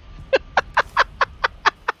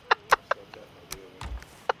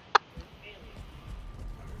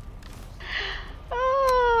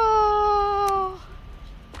 Oh.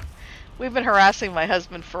 We've been harassing my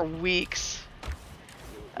husband for weeks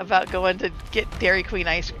about going to get Dairy Queen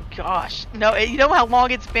ice cream. Gosh, no, you know how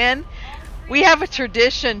long it's been? We have a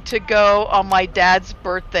tradition to go on my dad's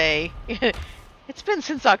birthday. It's been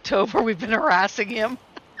since October we've been harassing him.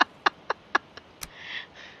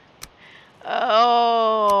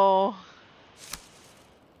 Oh.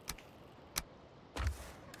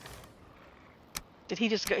 Did he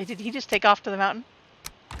just take off to the mountain?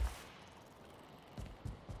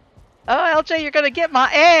 Oh, LJ, you're gonna get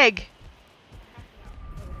my egg.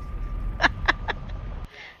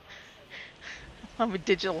 I'm a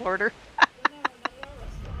digital hoarder.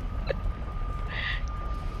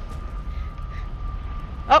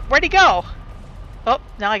 Oh, where'd he go? Oh,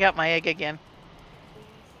 now I got my egg again.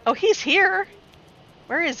 Oh, he's here.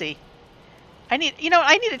 Where is he? I need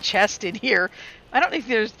a chest in here. I don't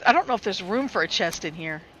know if there's room for a chest in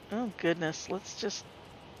here. Oh goodness,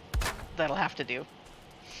 that'll have to do.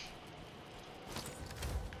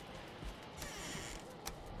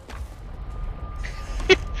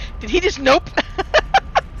 Did he just nope?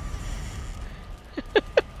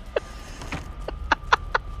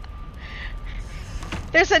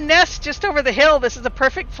 There's a nest just over the hill. This is a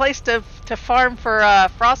perfect place to farm for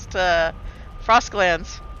frost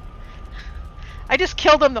glands. I just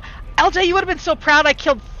killed them. LJ, you would have been so proud. I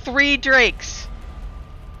killed 3 drakes.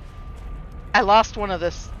 I lost one of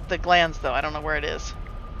the glands though. I don't know where it is.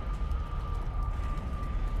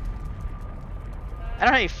 I don't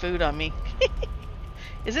have any food on me.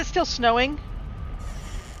 Is it still snowing?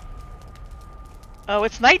 Oh,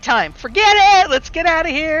 it's nighttime. Forget it. Let's get out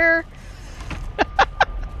of here.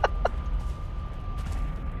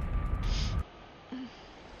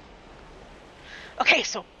 Okay,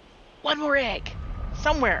 so one more egg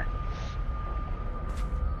somewhere.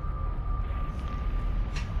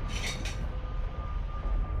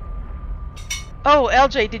 Oh,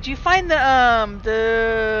 LJ, did you find the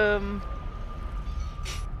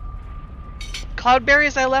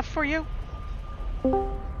cloudberries I left for you?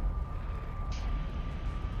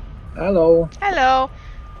 Hello. Hello.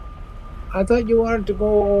 I thought you wanted to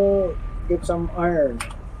go get some iron.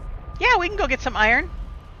 Yeah, we can go get some iron.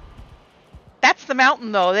 That's the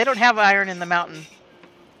mountain, though. They don't have iron in the mountain.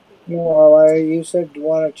 Well, you said you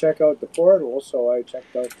want to check out the portal, so I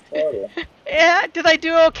checked out the portal. Yeah, did I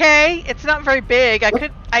do okay? It's not very big.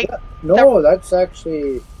 No, that's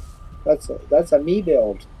actually that's a me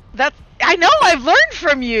build. I know. I've learned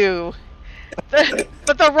from you. But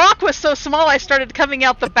the rock was so small, I started coming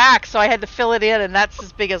out the back, so I had to fill it in, and that's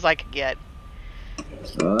as big as I could get.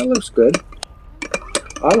 Oh, that looks good.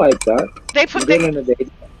 I like that. In the day.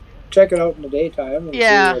 Check it out in the daytime. And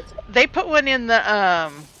yeah, they put one in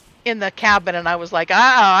the cabin, and I was like,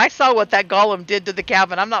 I saw what that golem did to the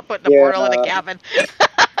cabin. I'm not putting a portal in a cabin.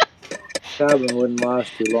 Cabin wouldn't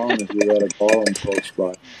last too long if you got a golem close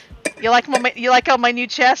by. You like all my new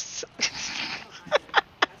chests?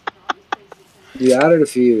 You added a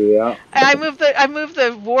few, yeah. I moved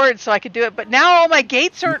the ward so I could do it, but now all my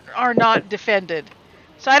gates are not defended.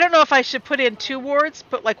 So I don't know if I should put in 2 wards,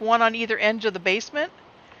 put like one on either end of the basement.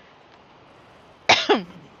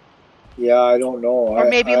 Yeah, I don't know. Or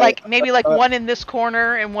maybe one in this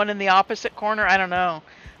corner and one in the opposite corner. I don't know.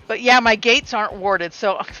 But yeah, my gates aren't warded,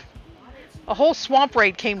 so a whole swamp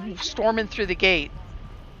raid came storming through the gate.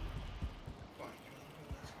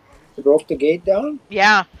 You broke the gate down?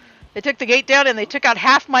 Yeah. They took the gate down and they took out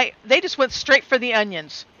half my... They just went straight for the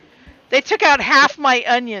onions. They took out half my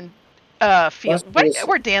onion field.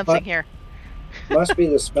 We're dancing here. Must be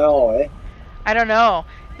the smell, eh? I don't know.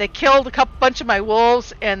 They killed a bunch of my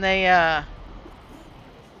wolves and they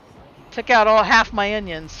took out half my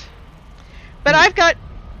onions. But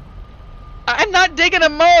I'm not digging a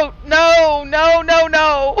moat. No.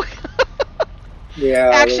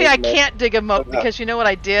 Yeah. Actually, I can't dig a moat because you know what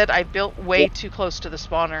I did? I built way too close to the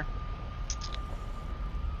spawner.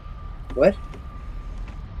 What?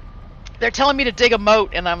 They're telling me to dig a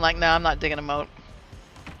moat, and I'm like, no, I'm not digging a moat.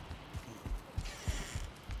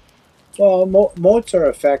 Well, moats are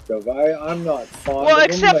effective. I'm not fond of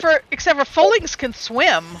them. Except for Folings can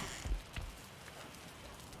swim.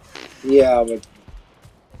 Yeah, but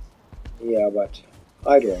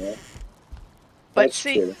I don't know. But That's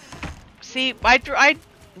true. See,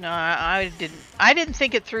 I didn't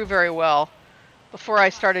think it through very well before I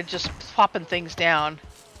started just plopping things down.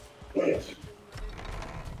 What?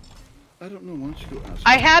 I don't know. Why don't you go ask?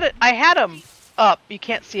 I had them up. You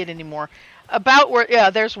can't see it anymore. About where, yeah,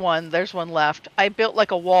 there's one left. I built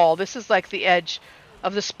like a wall. This is like the edge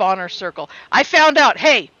of the spawner circle. I found out,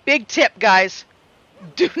 hey, big tip, guys.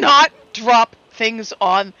 Do not drop things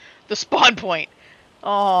on the spawn point.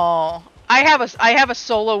 Oh, I have a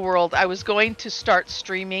solo world. I was going to start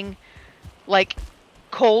streaming like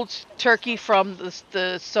cold turkey from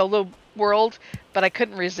the solo world, but I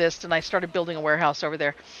couldn't resist and I started building a warehouse over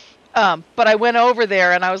there. But I went over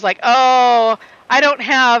there and I was like, oh, I don't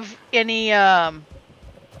have any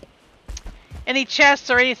chests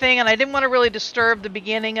or anything, and I didn't want to really disturb the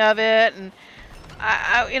beginning of it, and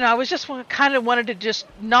I was just kind of wanted to just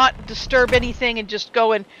not disturb anything and just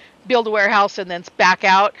go and build a warehouse and then back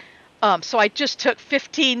out. So I just took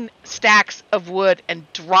 15 stacks of wood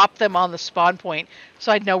and dropped them on the spawn point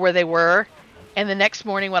so I'd know where they were. And the next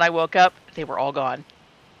morning when I woke up, they were all gone.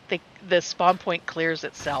 The spawn point clears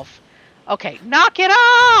itself. Okay, knock it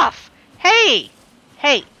off! Hey,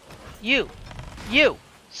 you,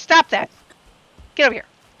 stop that! Get over here.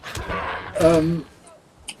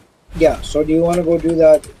 Yeah. So do you want to go do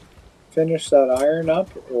that? Finish that iron up,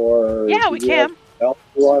 or yeah, we can. Else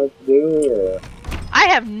you want to do, or? I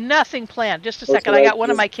have nothing planned. Just a second. I got one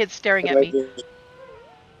of my kids staring at me.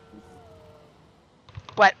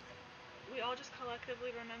 What? We all just collectively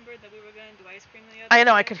remembered that we were going to do ice cream the other I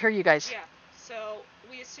know, day. I could hear you guys. Yeah. So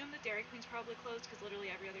we assume that Dairy Queen's probably closed because literally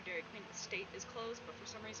every other Dairy Queen in the state is closed, but for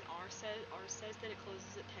some reason ours says that it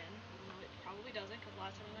closes at 10, even though it probably doesn't because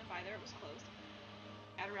last time we went by there it was closed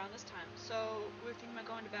at around this time. So we're thinking about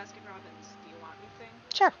going to Baskin Robbins. Do you want anything?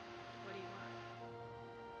 Sure. What do you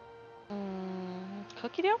want?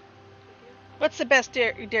 Cookie dough? What's the best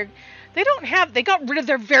dairy? They don't have. They got rid of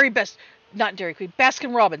their very best. Not Dairy Queen.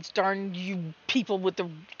 Baskin Robbins. Darn you people with the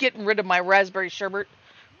getting rid of my raspberry sherbet.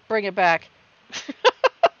 Bring it back.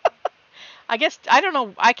 I guess I don't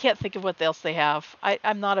know. I can't think of what else they have.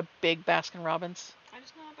 I'm not a big Baskin Robbins. I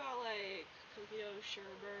just know about like cookie dough sherbet.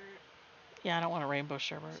 Yeah, I don't want a rainbow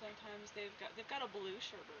sherbet. Sometimes they've got a blue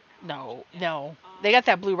sherbet now. No. They got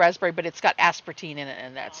that blue raspberry, but it's got aspartame in it,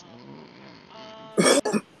 and that's.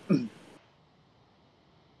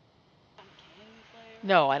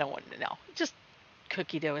 No, I don't want to. No, just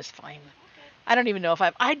cookie dough is fine. Okay. I don't even know if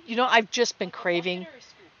I've just been craving.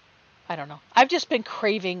 I don't know. I've just been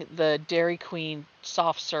craving the Dairy Queen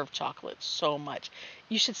soft serve chocolate so much.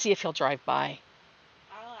 You should see if he'll drive by.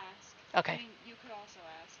 I'll ask. Okay. I mean, you could also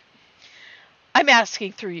ask. I'm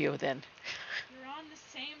asking through you then. You're on the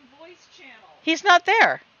same voice channel. He's not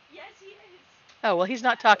there. Yes, he is. Oh, well, he's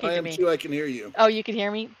not talking to me. I am too. I can hear you. Oh, you can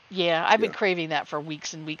hear me? Yeah, I've been craving that for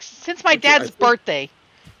weeks and weeks. Since my dad's birthday.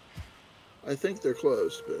 I think they're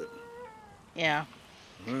closed, but... Yeah.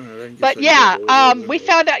 Right, but yeah, we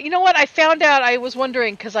found out. You know what? I found out. I was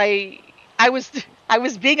wondering because I was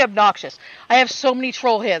being obnoxious. I have so many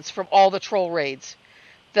troll heads from all the troll raids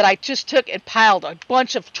that I just took and piled a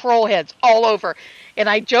bunch of troll heads all over. And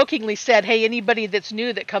I jokingly said, "Hey, anybody that's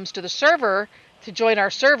new that comes to the server to join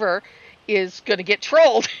our server is going to get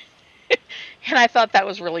trolled." And I thought that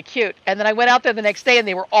was really cute. And then I went out there the next day and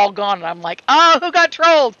they were all gone. And I'm like, "Oh, who got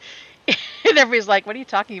trolled?" And everybody's like, "What are you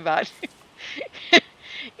talking about?"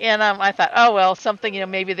 And I thought, oh, well, something,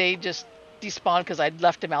 maybe they just despawned because I'd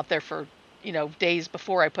left them out there for, days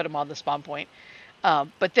before I put them on the spawn point.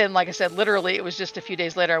 But then, like I said, literally, it was just a few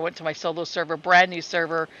days later, I went to my solo server, brand new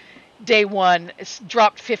server, day one,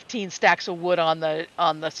 dropped 15 stacks of wood on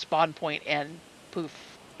the spawn point, and poof,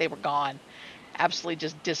 they were gone. Absolutely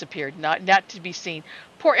just disappeared, not to be seen.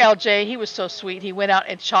 Poor LJ, he was so sweet. He went out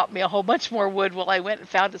and chopped me a whole bunch more wood while I went and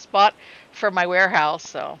found a spot for my warehouse,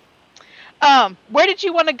 so... where did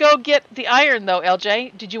you want to go get the iron, though,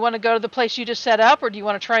 LJ? Did you want to go to the place you just set up, or do you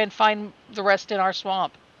want to try and find the rest in our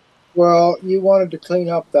swamp? Well, you wanted to clean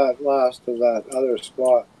up that last of that other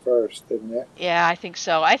spot first, didn't you? Yeah, I think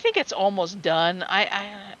so. I think it's almost done.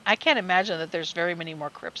 I can't imagine that there's very many more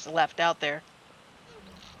crypts left out there.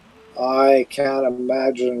 I can't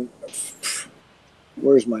imagine.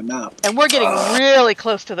 Where's my map? And we're getting really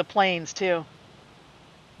close to the plains, too.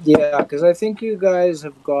 Yeah, because I think you guys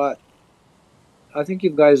have got... I think you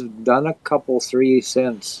guys have done a couple 3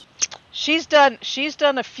 since. She's done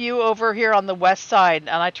a few over here on the west side, and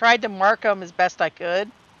I tried to mark them as best I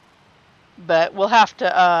could. But we'll have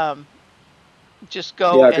to just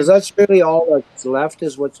go Yeah, because and. that's really all that's left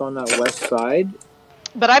is what's on that west side.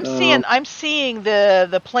 But I'm seeing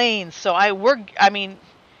the plains, so I mean,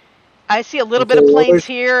 I see a little bit Okay, of well, plains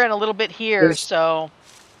here and a little bit here, so.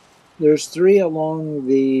 There's 3 along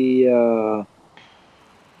the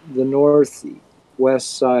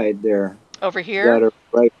northwest side there Over here?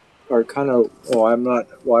 that are kind of. Oh, I'm not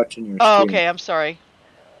watching your Oh, stream. okay, I'm sorry.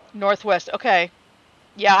 Northwest, okay.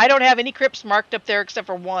 Yeah, I don't have any crypts marked up there except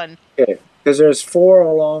for one. Okay, because there's 4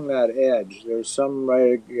 along that edge. There's some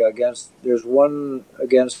right against. There's one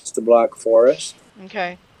against the Black Forest.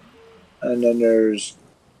 Okay. And then there's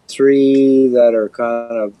 3 that are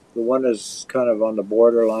kind of. The one is kind of on the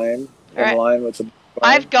borderline, All right. line with the.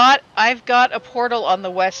 I've got a portal on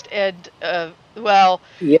the west end of Yeah,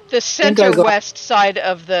 the center west side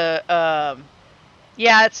of the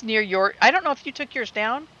yeah, it's near your. I don't know if you took yours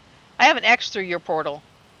down. I have an X through your portal.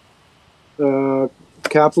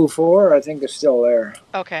 Capu 4, I think, is still there.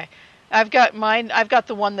 Okay, I've got mine. I've got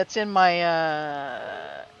the one that's in my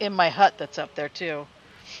hut that's up there too.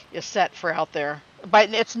 Is set for out there,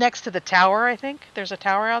 but it's next to the tower. I think there's a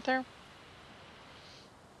tower out there.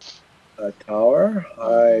 A tower?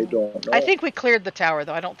 I don't know. I think we cleared the tower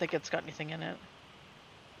though. I don't think it's got anything in it.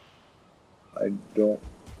 I don't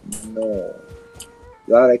know.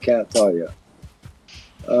 That I can't tell you.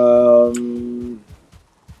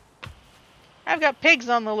 I've got pigs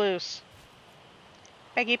on the loose.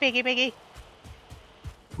 Piggy, piggy, piggy.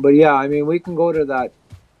 But yeah, I mean, we can go to that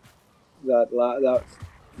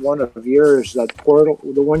one of yours, that portal,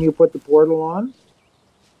 the one you put the portal on.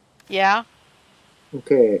 Yeah.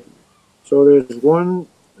 Okay, so there's one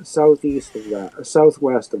southwest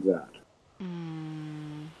of that.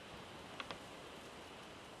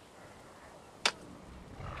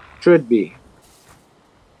 Should be.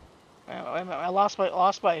 I lost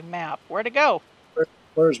my map. Where'd it go?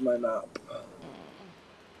 Where's my map?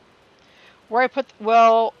 Where I put?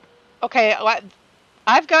 Okay.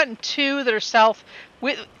 I've gotten 2 that are south.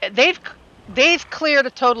 They've cleared a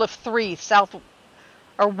total of 3 south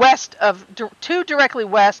or west of 2 directly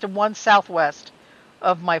west and 1 southwest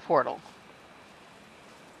of my portal.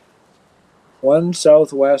 1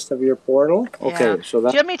 southwest of your portal. Okay, yeah. so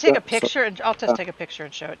that. Do you want me to take a picture and I'll just take a picture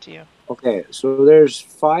and show it to you? Okay, so there's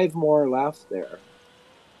 5 more left there.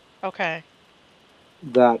 Okay.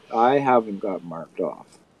 That I haven't got marked off.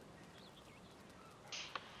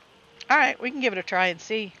 All right, we can give it a try and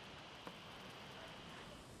see.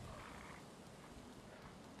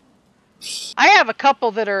 I have a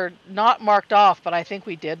couple that are not marked off, but I think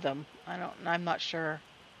we did them. I'm not sure.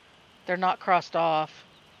 They're not crossed off.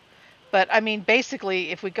 But I mean, basically,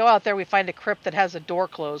 if we go out there, we find a crypt that has a door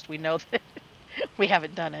closed, we know that we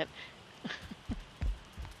haven't done it.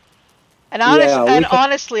 And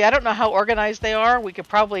honestly, I don't know how organized they are. We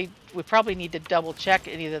probably need to double check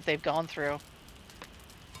any that they've gone through.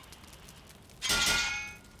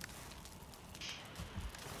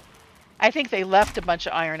 I think they left a bunch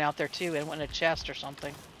of iron out there too and went in a chest or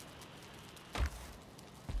something.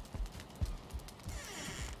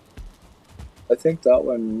 I think that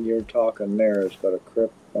one you're talking there has got a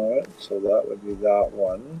crypt on it, so that would be that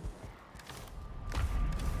one.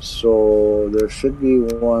 So there should be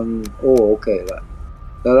one. Oh, okay.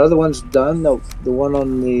 That other one's done. The one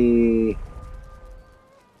on the.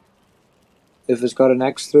 If it's got an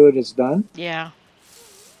X through it, it's done? Yeah.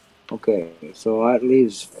 Okay, so that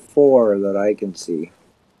leaves 4 that I can see.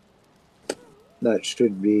 That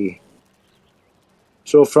should be.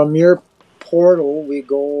 So from your portal, we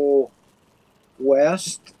go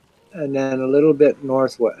west, and then a little bit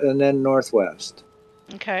northwest, and then northwest.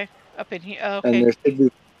 Okay, up in here. Okay. And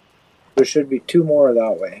there should be 2 more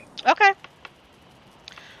that way. Okay.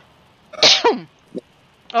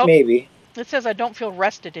 Oh, maybe. It says I don't feel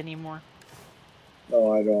rested anymore.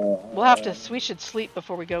 No, I don't. We'll have to. We should sleep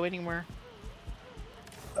before we go anywhere.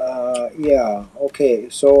 Yeah. Okay.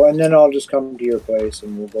 So, and then I'll just come to your place,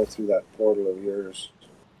 and we'll go through that portal of yours.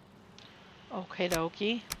 Okay,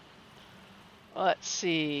 dokie. Let's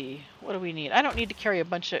see. What do we need? I don't need to carry a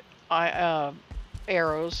bunch of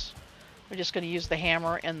arrows. We're just going to use the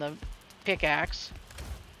hammer and the pickaxe.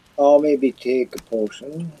 I'll maybe take a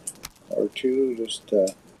potion or 2 just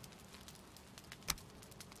to...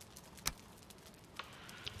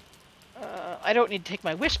 I don't need to take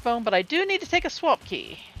my wishbone, but I do need to take a swamp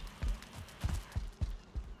key.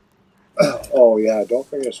 Oh yeah, don't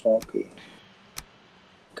forget a swamp key.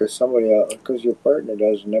 Because your partner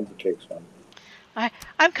never takes one.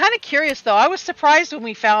 I'm kind of curious though. I was surprised when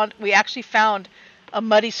we actually found a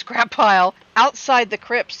muddy scrap pile outside the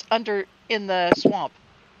crypts under in the swamp.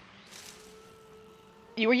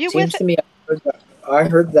 Were you with Seems it? to me I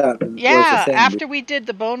heard that was a Yeah, thing. after we did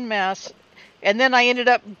the bone mass, and then I ended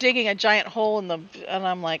up digging a giant hole in the, and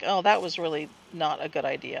I'm like, oh, that was really not a good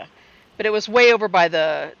idea. But it was way over by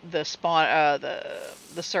the spawn, the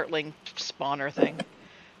Surtling spawner thing.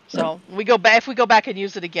 So we go back. If we go back and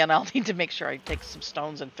use it again, I'll need to make sure I take some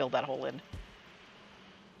stones and fill that hole in.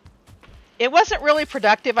 It wasn't really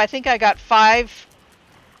productive. I think I got 5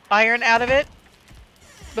 iron out of it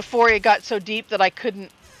before it got so deep that I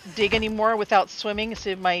couldn't dig anymore without swimming,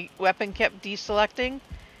 so my weapon kept deselecting.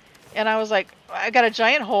 And I was like, I got a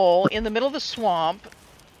giant hole in the middle of the swamp,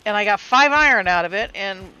 and I got 5 iron out of it,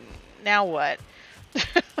 and now what?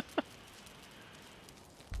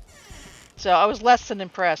 So I was less than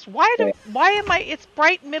impressed. Why am I, it's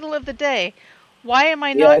bright middle of the day. Why am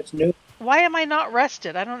I Yeah, not, it's new. why am I not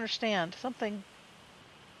rested? I don't understand. Something,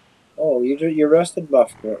 Oh, your rested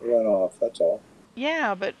buff went off. That's all.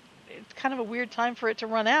 yeah, but it's kind of a weird time for it to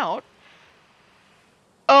run out.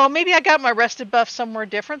 Oh, maybe I got my rested buff somewhere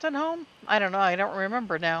different than home? I don't know. I don't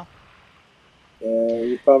remember now. Yeah,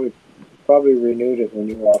 you probably renewed it when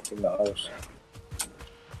you walked in the house.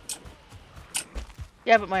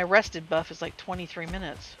 Yeah, but my rested buff is like 23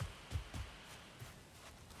 minutes.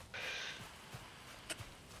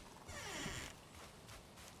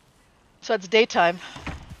 So it's daytime.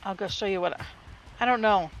 I'll go show you what I don't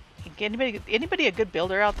know. Anybody a good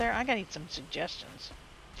builder out there? I gotta need some suggestions.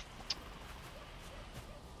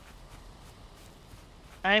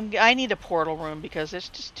 I need a portal room because there's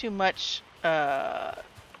just too much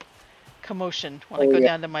commotion when I go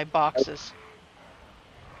down to my boxes.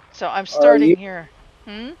 So I'm starting here.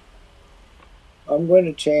 I'm going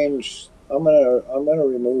to change. I'm gonna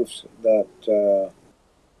remove that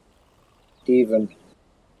even.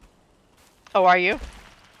 Oh, are you?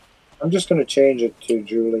 I'm just going to change it to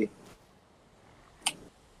Julie.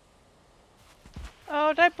 Oh,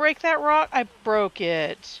 did I break that rock? I broke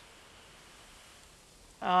it.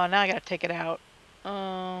 Oh, now I gotta take it out.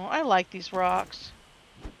 Oh, I like these rocks.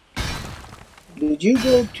 Did you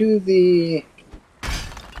go to the...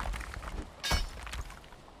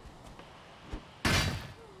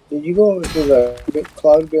 Did you go to the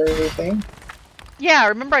cloudberry thing? Yeah,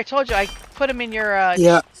 remember I told you I put them in your...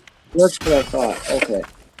 yeah, that's what I thought. Okay.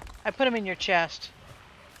 I put them in your chest.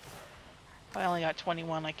 I only got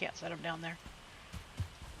 21. I can't set them down there.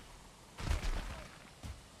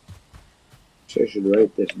 So I should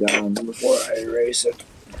write this down before I erase it.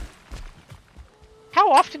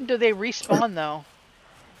 How often do they respawn, though?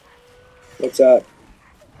 What's that?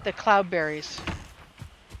 The cloudberries.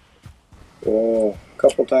 Oh, a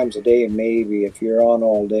couple times a day, maybe, if you're on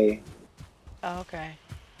all day. Oh, okay.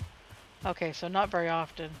 Okay, so not very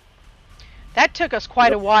often. That took us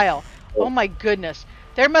quite a while. Oh my goodness.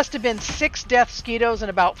 There must have been 6 death skeetos and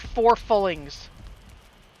about 4 fullings.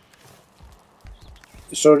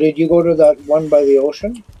 So did you go to that one by the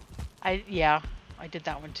ocean? Yeah, I did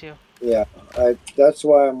that one too. Yeah, that's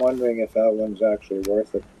why I'm wondering if that one's actually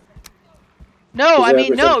worth it. No, I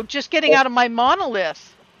mean, no, just getting out of my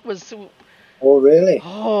monolith was... Oh, really?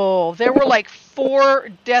 Oh, there were like 4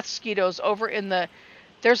 death skeetos over in the...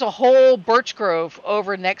 There's a whole birch grove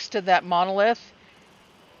over next to that monolith.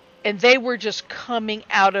 And they were just coming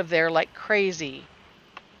out of there like crazy.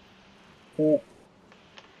 Yeah,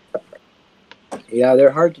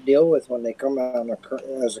 they're hard to deal with when they come out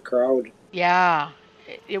as a crowd. Yeah,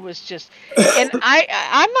 it was just... And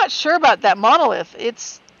I'm not sure about that monolith.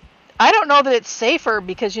 I don't know that it's safer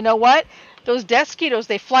because you know what? Those death skeetos,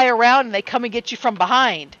 they fly around and they come and get you from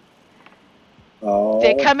behind. Oh.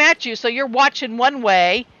 They come at you, so you're watching one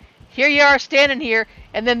way. Here you are standing here,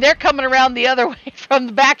 and then they're coming around the other way from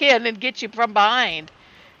the back end and get you from behind.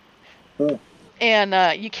 Huh.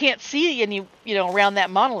 And you can't see any, around that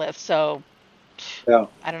monolith. So, yeah,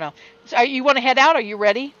 I don't know. So, you want to head out? Are you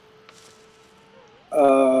ready?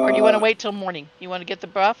 Or do you want to wait till morning? You want to get the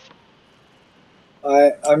buff?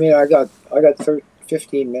 I mean, I got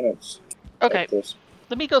 15 minutes. Okay.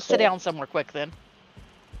 Let me go sit down somewhere quick then.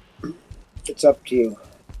 It's up to you.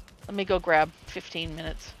 Let me go grab 15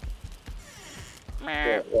 minutes.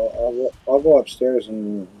 Yeah, well, I'll go upstairs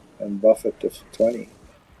and buff it to 20.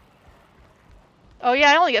 Oh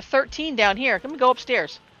yeah, I only got 13 down here. Let me go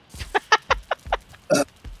upstairs.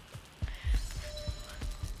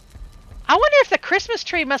 I wonder if the Christmas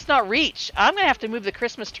tree must not reach. I'm going to have to move the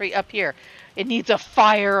Christmas tree up here. It needs a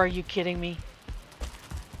fire. Are you kidding me?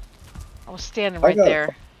 I was standing right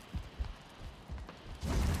there.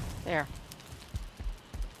 There.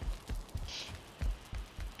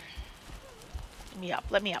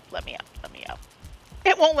 Let me up.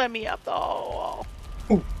 It won't let me up. Oh.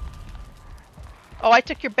 Oh, I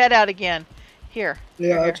took your bed out again. Here.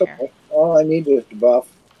 Yeah, Here. it's okay. All I need is the buff.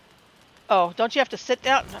 Oh, don't you have to sit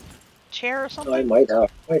down in a chair or I something? might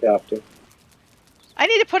have to. I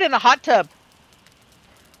need to put in a hot tub.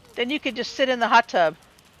 Then you could just sit in the hot tub.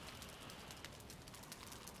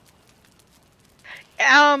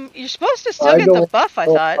 You're supposed to still I get the don't. buff, I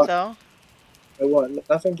know. thought, though. I want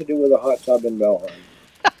nothing to do with a hot tub in Valheim.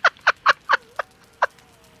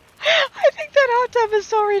 I think that hot tub is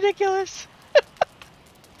so ridiculous.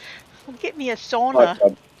 Get me a Hot sauna.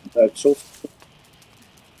 tub. That's so. Is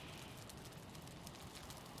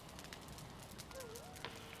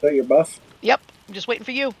that your buff? Yep, I'm just waiting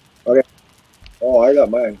for you. Okay. Oh, I got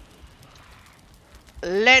mine.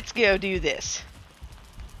 Let's go do this.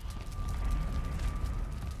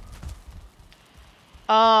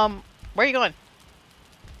 Where are you going?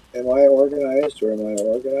 Am I organized or am I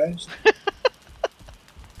organized?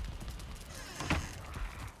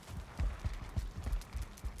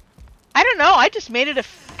 I don't know. I just made it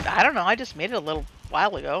I don't know. I just made it a little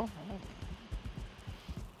while ago.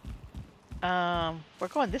 We're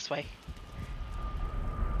going this way.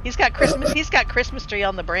 He's got Christmas tree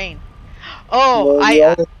on the brain. Oh, well, you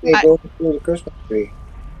always say go through the Christmas tree.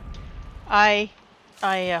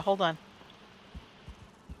 Hold on.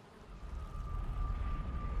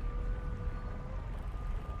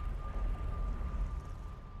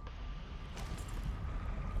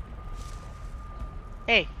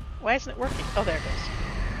 Hey, why isn't it working? Oh, there it goes.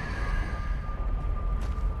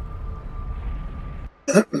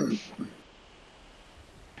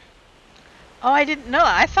 Oh, I didn't know.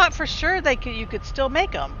 I thought for sure you could still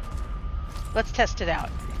make them. Let's test it out.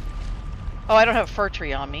 Oh, I don't have a fir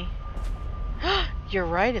tree on me. You're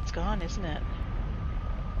right, it's gone, isn't it?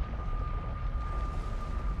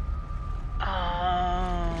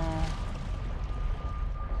 Oh.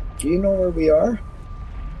 Do you know where we are?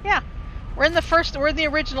 Yeah. We're in the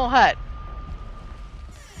original hut.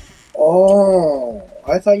 Oh,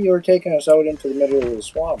 I thought you were taking us out into the middle of the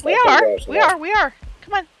swamp. We are.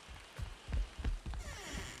 Come on.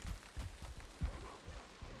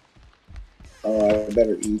 Oh, I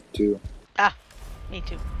better eat too. Ah, me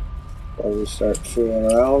too. While we start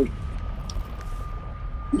fooling around.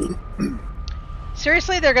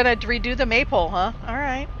 Seriously, they're gonna redo the maypole, huh?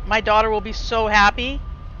 Alright. My daughter will be so happy.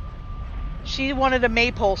 She wanted a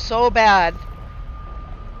maypole so bad.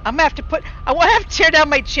 I want to have to tear down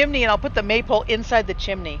my chimney and I'll put the maypole inside the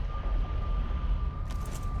chimney.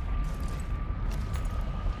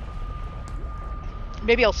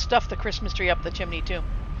 Maybe I'll stuff the Christmas tree up the chimney too.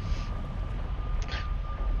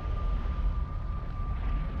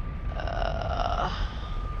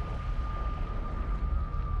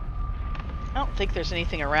 I don't think there's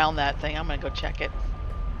anything around that thing. I'm gonna go check it.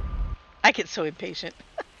 I get so impatient.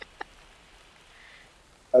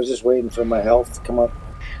 I was just waiting for my health to come up.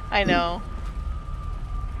 I know.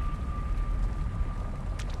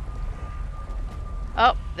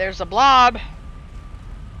 Oh, there's a blob.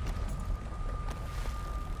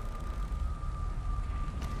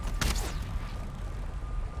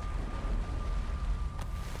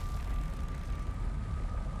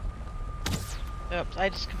 Oops, I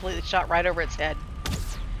just completely shot right over its head.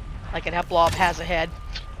 Like a blob has a head.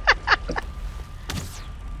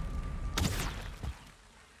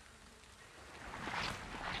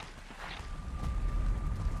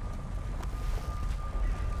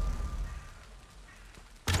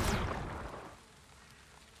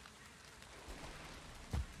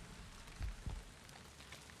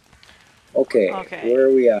 Okay, where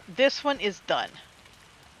are we at? This one is done.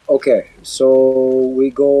 Okay, so we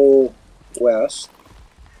go west.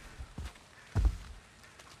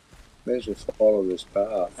 May as well follow this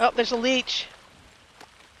path. Oh, there's a leech.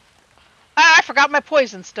 Ah, I forgot my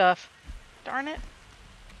poison stuff. Darn it.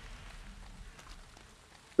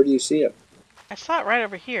 Where do you see it? I saw it right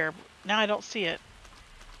over here. Now I don't see it.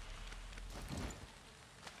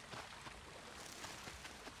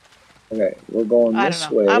 Okay, we're going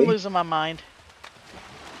this way. I'm losing my mind.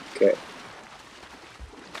 Okay.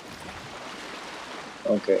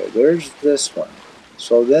 Okay, there's this one.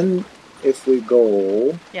 So then if we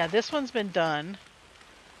go... Yeah, this one's been done.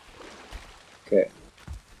 Okay.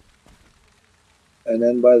 And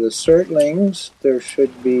then by the Surtlings, there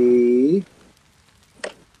should be...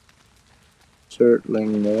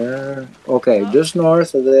 Surtling there. Okay, just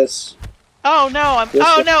north of this. Oh no,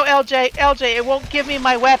 no, LJ, it won't give me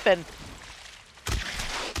my weapon.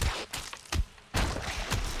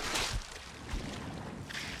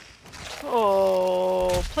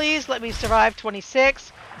 Oh, please let me survive.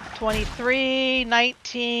 26, 23,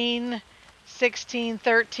 19, 16,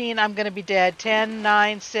 13. I'm going to be dead. 10,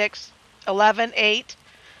 9, 6, 11, 8,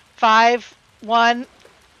 5, 1,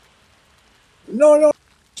 No,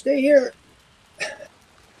 stay here. Don't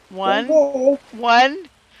 1, go. 1,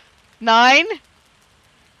 9. No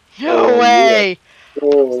Oh, you are way. so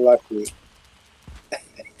lucky.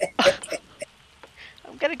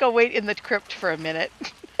 I'm going to go wait in the crypt for a minute.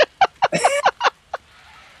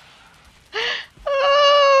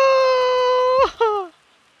 Oh.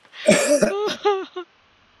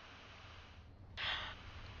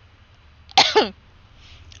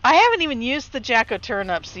 I haven't even used the Jack o'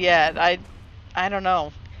 turnips yet. I don't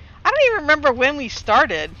know. I don't even remember when we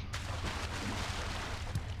started.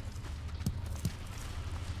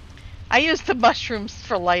 I used the mushrooms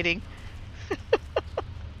for lighting.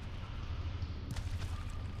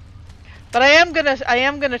 But I am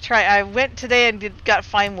gonna try. I went today and got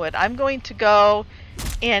fine wood. I'm going to go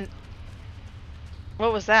and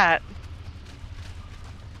what was that?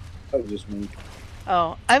 That was just me.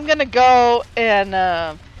 Oh, I'm gonna go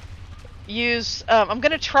and use. I'm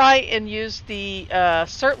gonna try and use the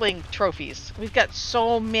Surtling trophies. We've got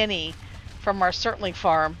so many from our Surtling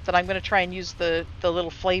farm that I'm gonna try and use the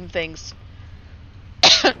little flame things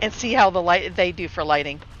and see how the light they do for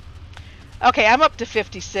lighting. Okay, I'm up to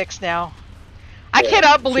 56 now. I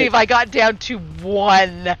cannot believe I got down to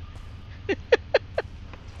 1.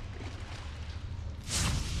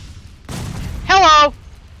 Hello.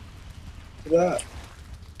 That.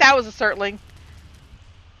 That was a Surtling.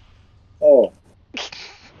 Oh.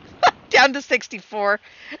 Down to 64.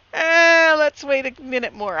 Let's wait a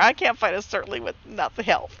minute more. I can't find a Surtling with enough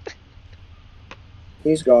health.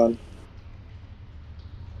 He's gone.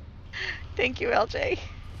 Thank you, LJ.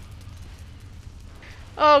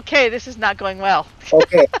 Okay, this is not going well.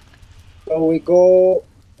 Okay. So we go.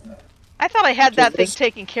 I thought I had that thing this...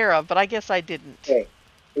 taken care of, but I guess I didn't. Okay.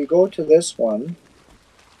 We go to this one,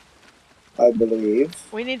 I believe.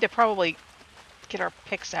 We need to probably get our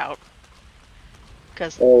picks out.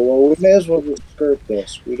 Cause oh, well, we may as well just skirt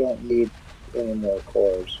this. We don't need any more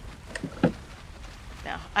cores.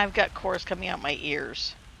 No, I've got cores coming out my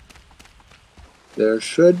ears. There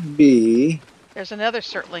should be... There's another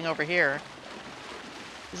Surtling over here.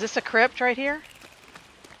 Is this a crypt right here?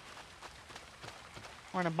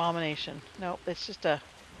 Or an abomination? Nope, it's just a...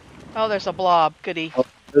 Oh, there's a blob. Goody. Oh,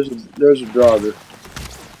 there's a drogger.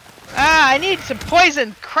 Ah, I need some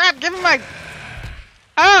poison. Crap, give him my...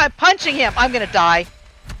 Ah, I'm punching him. I'm gonna die.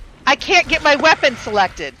 I can't get my weapon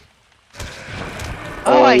selected.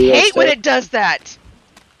 Oh, I hate when it does that.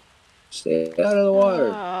 Stay out of the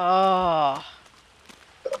water. Oh.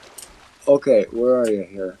 Okay, where are you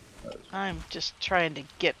here? I'm just trying to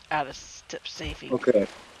get out of safety. Okay.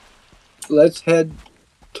 Let's head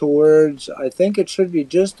towards... I think it should be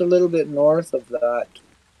just a little bit north of that.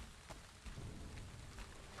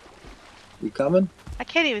 You coming? I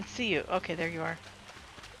can't even see you. Okay, there you are.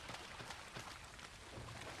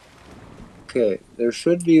 Okay, there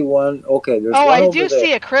should be one. Okay, there's one over there. Oh, I do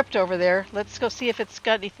see a crypt over there. Let's go see if it's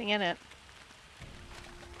got anything in it.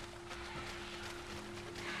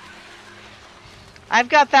 I've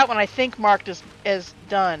got that one, I think, marked as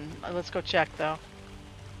done. Let's go check, though.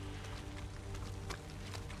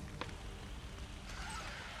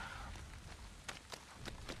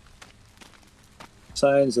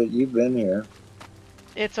 Signs that you've been here.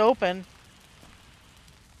 It's open.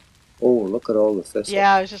 Oh, look at all the thistles.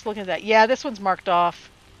 Yeah, I was just looking at that. Yeah, this one's marked off.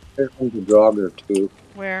 There's a drogger, too.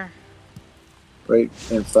 Where? Right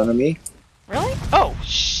in front of me. Really? Oh,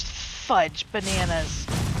 fudge bananas.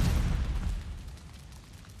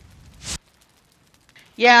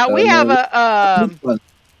 Yeah, we have a...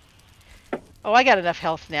 Oh, I got enough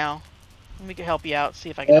health now. We can help you out, see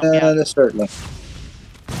if I can help you out. And certainly.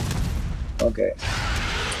 Okay.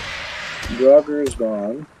 Drogger is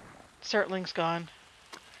gone. Surtling's gone.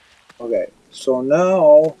 Okay, so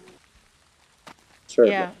now...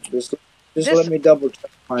 Certainly. Yeah. Just let me double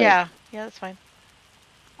check. Yeah, that's fine.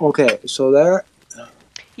 Okay, so there...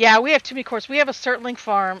 Yeah, we have too many cores. We have a Surtling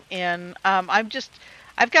farm, and I've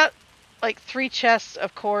got like 3 chests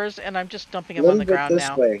of cores, and I'm just dumping them on the ground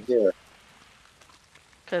now. This way, here.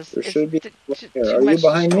 Because there should be here. Are you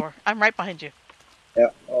behind me? I'm right behind you.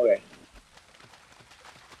 Yeah, okay.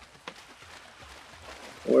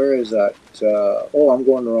 Where is that? Oh, I'm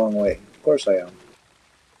going the wrong way. Of course I am.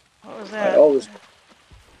 What was that? I always...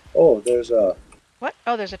 Oh, there's a... What?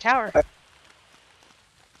 Oh, there's a tower.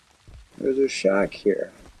 There's a shack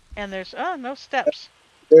here. And there's... Oh, no steps.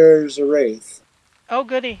 There's a wraith. Oh,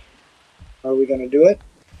 goody. Are we going to do it?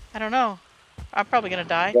 I don't know. I'm probably going to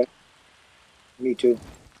die. Okay. Me too.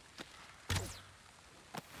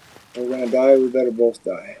 We're going to die, we better both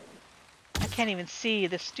die. can't even see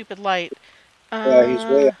this stupid light. Yeah, he's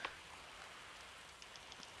way up.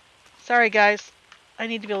 Sorry, guys. I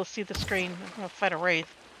need to be able to see the screen. I'm going to fight a wraith.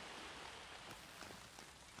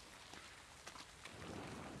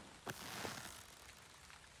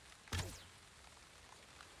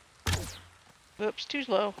 Oops, too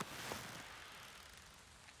low.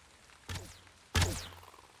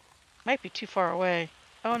 Might be too far away.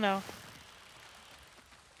 Oh no.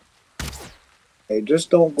 Hey, just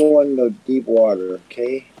don't go in the deep water,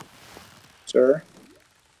 okay, sir?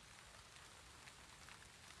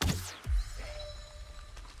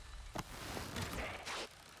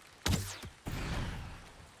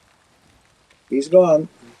 He's gone.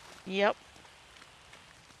 Yep.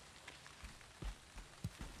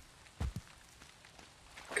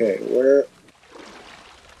 Okay, where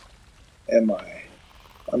am I?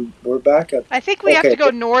 We're back at... I think we have to go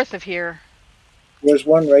north of here. There's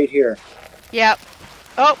one right here. Yep.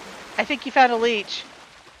 Oh, I think you found a leech.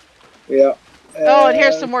 Yeah. Oh, and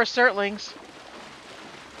here's some more surtlings.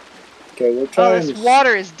 Okay, we're trying... Oh, this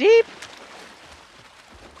water is deep.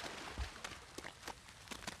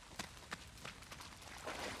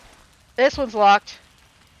 This one's locked.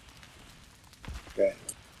 Okay.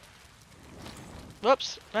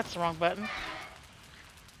 Whoops, that's the wrong button.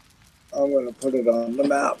 I'm going to put it on the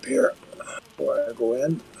map here before I go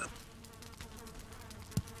in.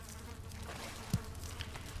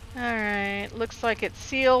 Alright, looks like it's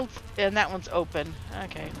sealed, and that one's open.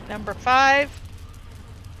 Okay, number 5.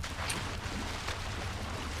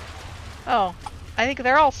 Oh, I think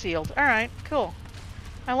they're all sealed. Alright, cool.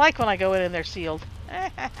 I like when I go in and they're sealed.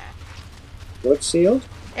 What's sealed?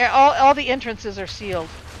 Yeah, all the entrances are sealed.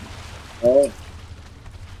 Oh.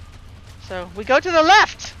 So, we go to the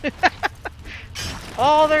left!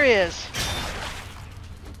 All there is.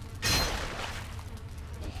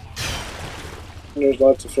 There's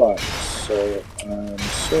lots of flies, so I'm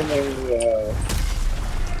assuming we have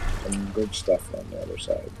some good stuff on the other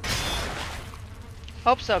side.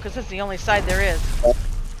 Hope so, because it's the only side there is.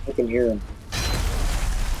 I can hear him.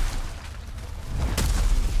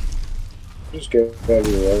 Just get out of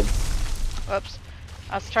the road. Whoops.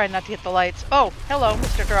 I was trying not to hit the lights. Oh, hello,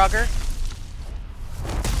 Mr. Draugr.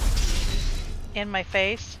 In my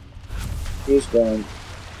face. He's gone.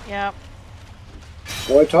 Yeah.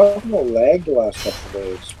 Well, I talked about lag the last couple of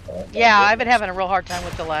days. Oh, yeah, I've been having a real hard time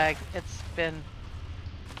with the lag. It's been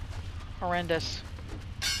horrendous.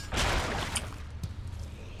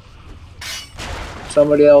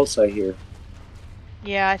 Somebody else, I hear.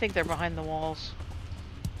 Yeah, I think they're behind the walls.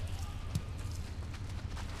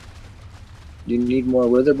 Do you need more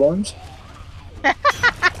wither bones?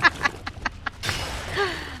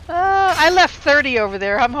 I left 30 over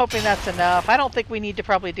there. I'm hoping that's enough. I don't think we need to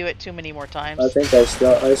probably do it too many more times. I think I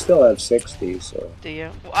still have 60, so. Do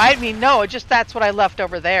you? Well, I mean, no, just that's what I left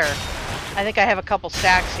over there. I think I have a couple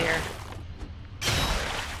stacks here.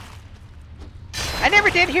 I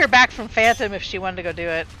never did hear back from Phantom if she wanted to go do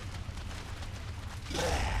it.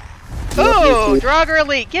 Ooh, Draugr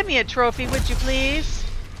Elite, give me a trophy, would you please?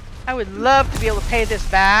 I would love to be able to pay this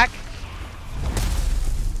back.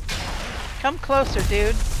 Come closer,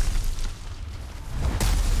 dude.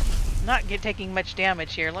 Not taking much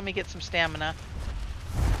damage here. Let me get some stamina.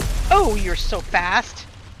 Oh, you're so fast.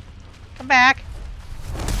 Come back.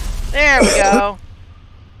 There we go.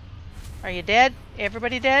 Are you dead?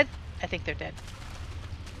 Everybody dead? I think they're dead.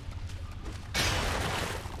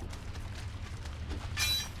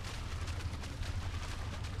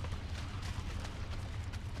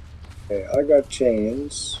 Okay, I got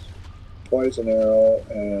chains, poison arrow,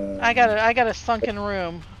 and... I got a sunken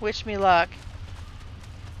room. Wish me luck.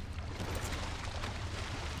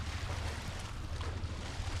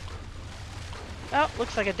 Oh,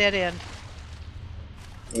 looks like a dead end.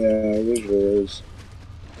 Yeah, it usually is.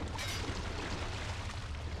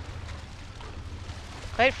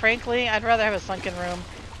 Quite frankly, I'd rather have a sunken room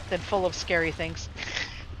than full of scary things.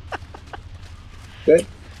 Good.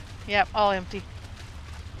 Yep, all empty.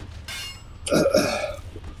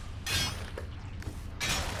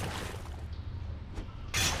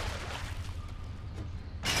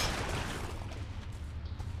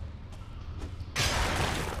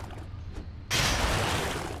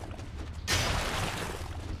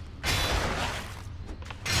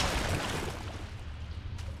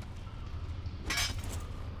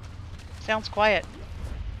 Sounds quiet.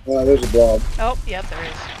 Well, there's a blob. Oh, yep, there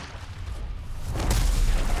is.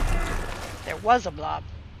 There was a blob.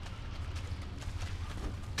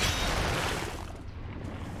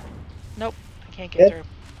 Nope, I can't get through.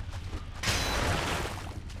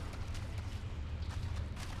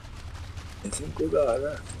 I think we got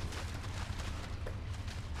her.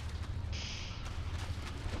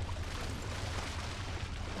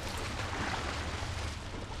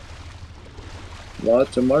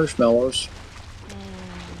 Lots of marshmallows.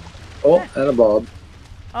 Oh, and a bob.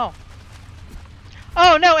 Oh.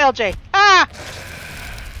 Oh no, LJ. Ah!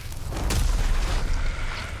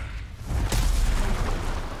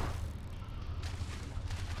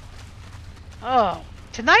 Oh.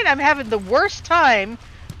 Tonight I'm having the worst time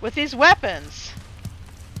with these weapons.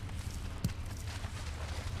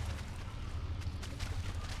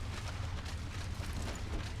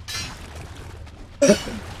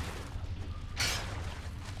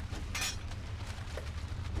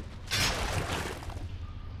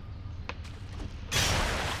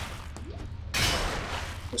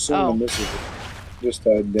 Assuming this is just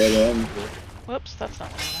a dead end. Whoops, that's not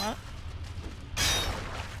what I want.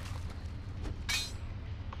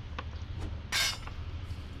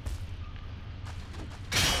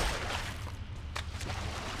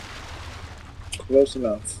 Close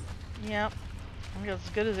enough. Yep. I think it's as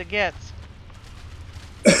good as it gets.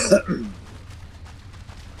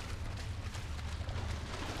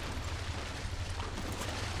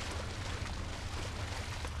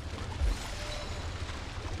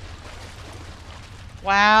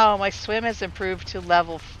 Wow, my swim has improved to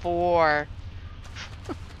level 4.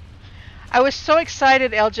 I was so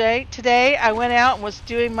excited, LJ. Today I went out and was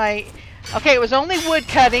doing my... Okay, it was only wood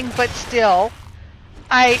cutting, but still.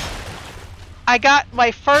 I got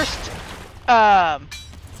my first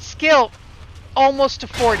skill almost to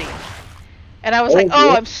 40. And I was like,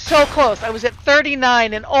 oh, I'm so close. I was at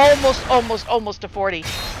 39 and almost to 40.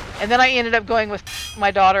 And then I ended up going with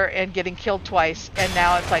my daughter and getting killed twice. And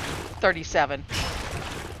now it's like 37.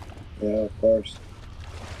 Yeah, of course.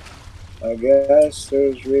 I guess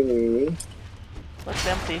there's really... Looks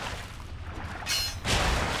empty.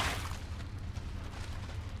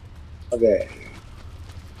 Okay.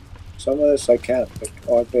 Some of this I can't pick.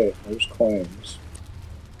 Oh, okay, there's coins.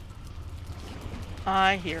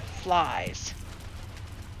 I hear flies.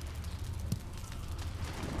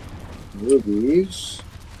 Rubies.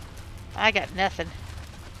 I got nothing.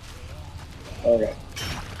 Okay.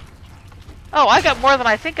 Oh, I got more than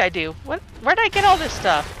I think I do. What? Where did I get all this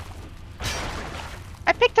stuff?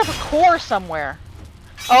 I picked up a core somewhere.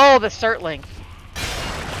 Oh, the Surtling.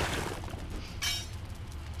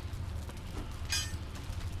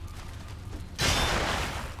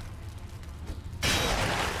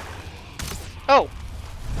 Oh.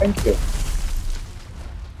 Thank you.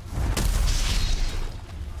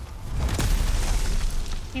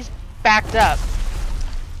 He's backed up.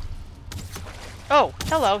 Oh,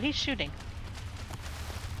 hello, he's shooting.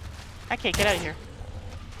 I can't get out of here.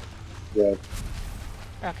 Yeah.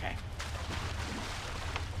 Okay.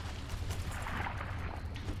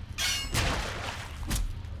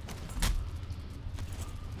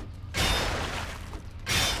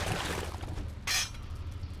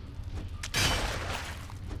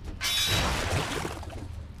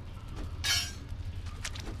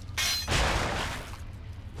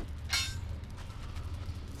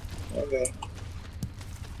 Okay.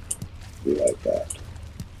 Be like that.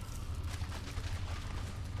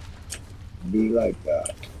 Be like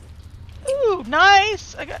that. Ooh,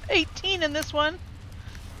 nice! I got 18 in this one.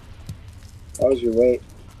 How's your weight?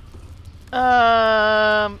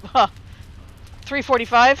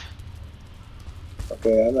 345.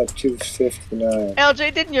 Okay, I'm at 259.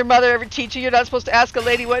 LJ, didn't your mother ever teach you you're not supposed to ask a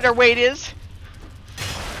lady what her weight is?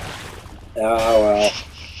 Oh, well.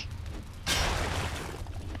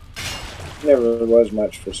 Never was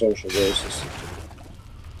much for social graces.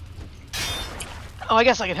 Oh, I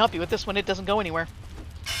guess I can help you with this one. It doesn't go anywhere.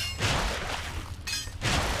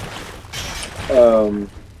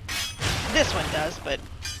 This one does, but...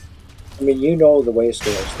 I mean, you know the weigh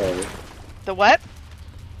scale story. The what?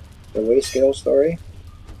 The weigh scale story?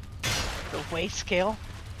 The weigh scale?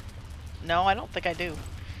 No, I don't think I do.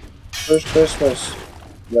 First Christmas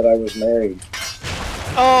that I was married.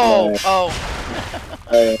 Oh,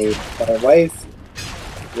 My wife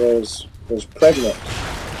was pregnant,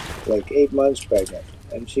 like 8 months pregnant,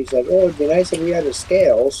 and she said, "Oh, it'd be nice if we had a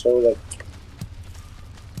scale so that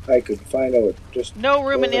I could find out just." No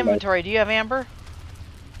room in inventory. Do you have amber?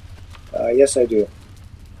 Yes, I do.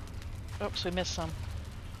 Oops, we missed some.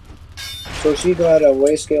 So she got a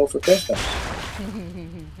weigh scale for Christmas,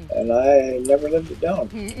 and I never lived it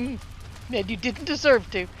down. And you didn't deserve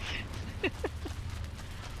to.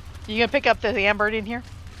 You gonna pick up the amber in here?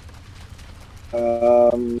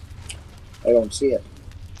 I don't see it.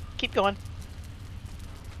 Keep going.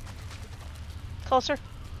 Closer.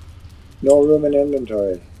 No room in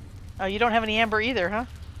inventory. Oh, you don't have any amber either, huh?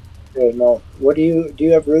 No. What do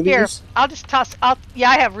you have rubies? Here, I'll just toss. Yeah,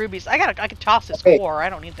 I have rubies. I can toss this core. I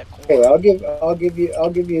don't need the core. Okay, I'll give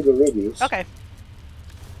you the rubies. Okay.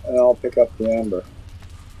 and I'll pick up the amber.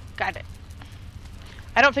 Got it.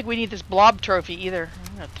 I don't think we need this blob trophy either.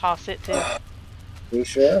 I'm gonna toss it too. You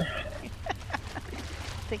sure?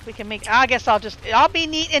 I think we can make. I guess I'll be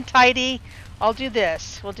neat and tidy. I'll do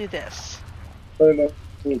this. We'll do this. Put it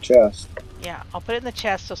in your chest. Yeah, I'll put it in the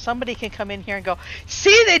chest so somebody can come in here and go,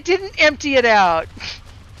 see, they didn't empty it out.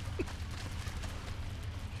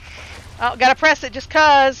 Oh, gotta press it just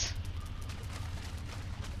cause.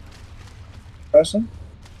 Pressing?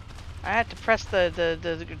 I had to press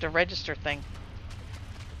the register thing.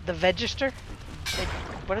 The register?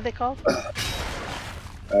 What are they called?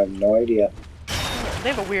 I have no idea.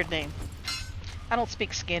 They have a weird name. I don't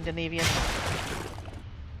speak Scandinavian.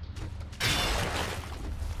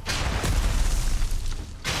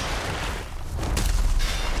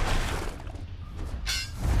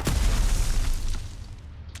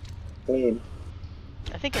 Clean.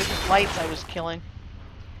 I think it was just lights I was killing.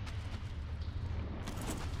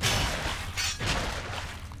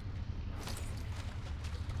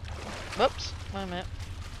 Whoops, wait a minute.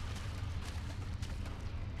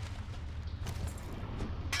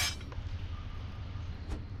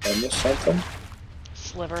 I missed something?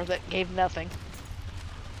 Sliver that gave nothing.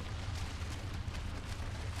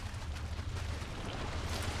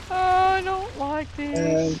 Oh, I don't like these.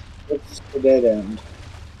 And it's the dead end.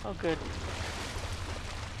 Oh, good.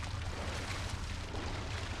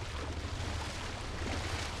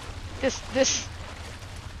 This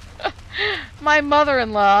my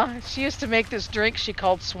mother-in-law, she used to make this drink she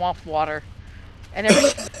called swamp water. And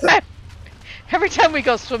every time we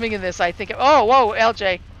go swimming in this, I think, oh, whoa,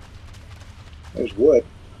 LJ. There's wood.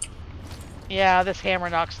 Yeah, this hammer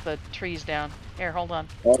knocks the trees down. Here, hold on.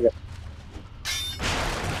 Okay.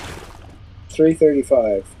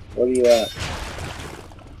 335. What are you at?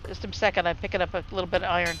 Just a second, I'm picking up a little bit of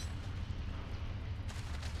iron.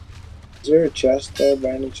 Is there a chest there by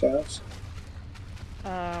any chance?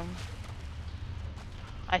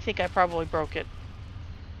 I think I probably broke it.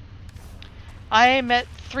 I'm at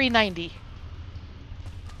 390.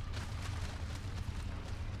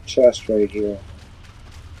 Chest right here.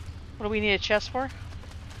 What do we need a chest for?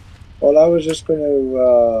 Well, I was just going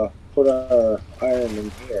to put our iron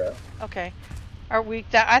in here. Okay. Are we?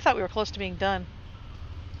 I thought we were close to being done.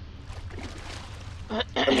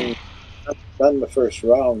 I mean, I've done the first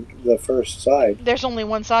round, the first side. There's only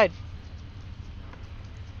one side.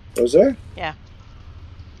 Was there? Yeah.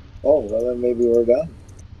 Oh, well then maybe we're done.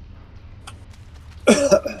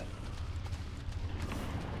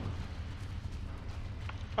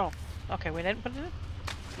 Oh, okay. We didn't put it in.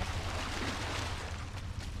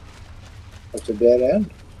 That's a dead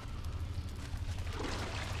end.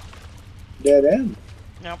 Dead end.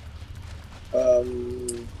 Nope.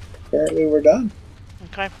 Apparently we're done.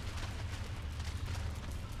 Okay.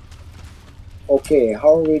 Okay,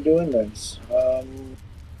 how are we doing this?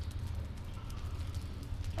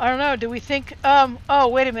 I don't know. Do we think? Oh,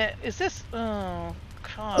 wait a minute. Is this? Oh,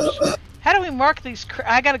 gosh. How do we mark these?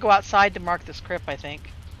 I gotta go outside to mark this crypt, I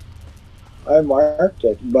think. I marked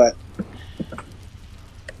it, but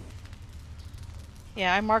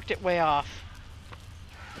Yeah, I marked it way off.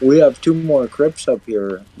 we have 2 more crypts up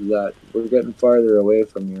here that we're getting farther away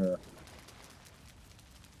from your.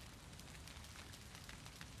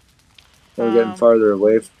 We're getting farther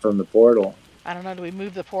away from the portal. I don't know. Do we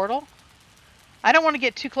move the portal? I don't want to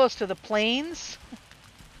get too close to the plains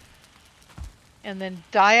and then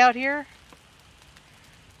die out here.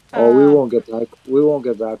 Oh, we won't get that. We won't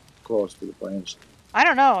get that close to the plains. I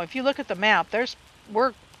don't know. If you look at the map,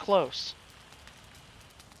 we're close.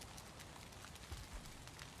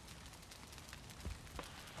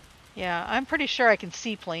 Yeah, I'm pretty sure I can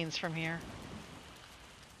see plains from here.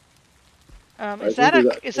 Is that a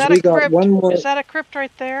crypt? Is that a crypt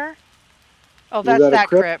right there? Oh, that's that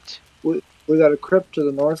crypt. We got a crypt to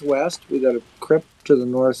the northwest. We got a crypt to the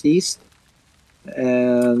northeast,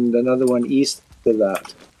 and another one east of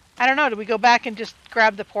that. I don't know. Do we go back and just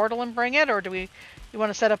grab the portal and bring it, or you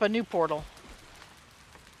want to set up a new portal?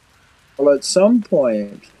 Well, at some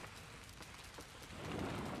point.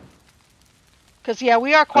 Because yeah,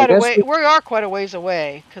 we are quite a way. We are quite a ways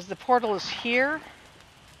away. Because the portal is here,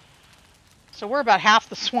 so we're about half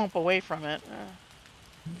the swamp away from it.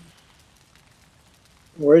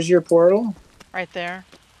 Where's your portal? Right there.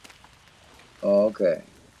 Oh, okay.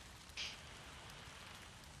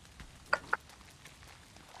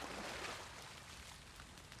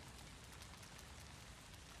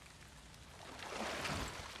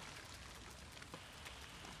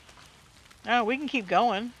 Oh, we can keep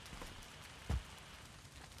going.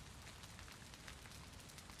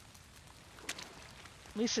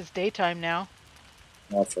 At least it's daytime now.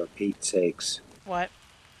 Oh, for Pete's sakes. What?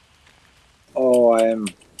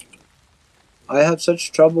 I have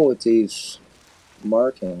such trouble with these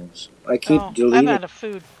markings. I keep Oh, I'm deleting. out of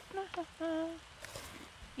food.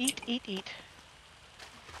 Eat, eat, eat.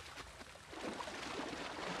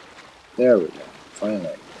 There we go.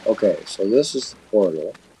 Finally. Okay, so this is the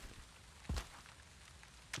portal.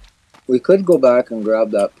 We could go back and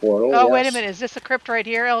grab that portal. Oh, yes. wait a minute. Is this a crypt right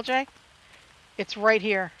here, LJ? It's right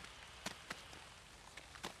here.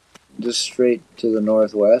 Just straight to the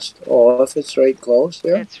northwest. Oh, if it's right close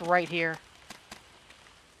here? It's right here.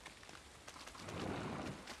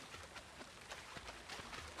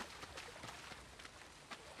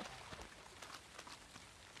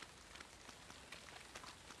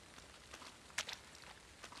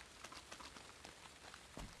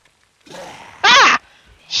 Ah!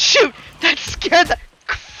 Shoot! That scared the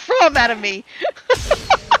crumb out of me.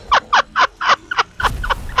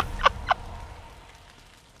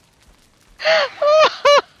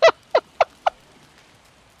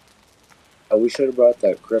 We should have brought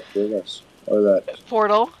that crypt with us. Or that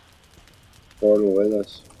Portal. portal with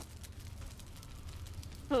us.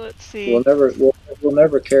 Let's see. We'll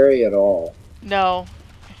never carry it all. No.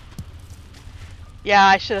 Yeah,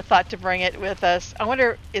 I should have thought to bring it with us. I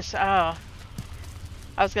wonder is I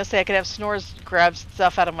was gonna say I could have Snores grab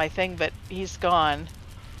stuff out of my thing, but he's gone.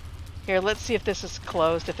 Here, let's see if this is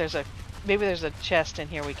closed. If there's maybe there's a chest in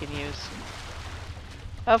here we can use.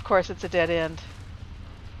 Of course, it's a dead end.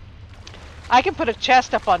 I can put a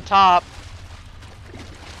chest up on top.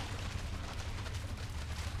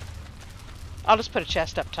 I'll just put a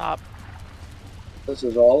chest up top. This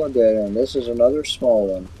is all a dead end. This is another small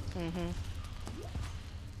one. Mm-hmm.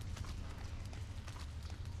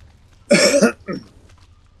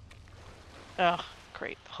 Oh,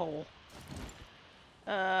 great hole.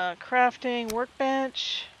 Crafting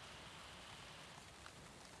workbench.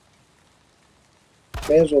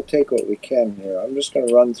 May as well take what we can here. I'm just going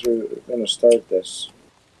to run through, going to start this.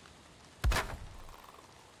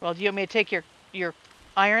 Well, do you want me to take your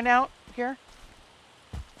iron out here?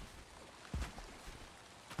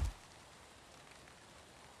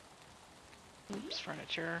 Oops,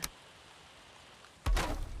 furniture.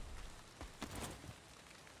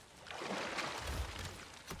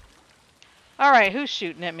 All right, who's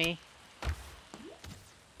shooting at me?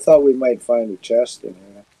 Thought we might find a chest in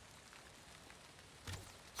here.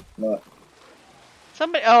 Not.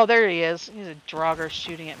 Somebody. Oh, there he is. He's a Draugr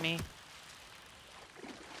shooting at me.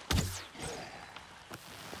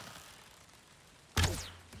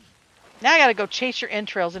 Now I gotta go chase your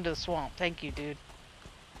entrails into the swamp. Thank you, dude.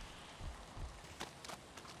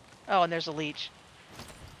 Oh, and there's a leech.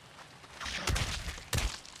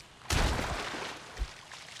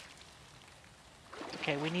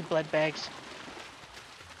 Okay, we need blood bags.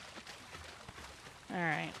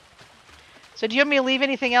 Alright. So do you want me to leave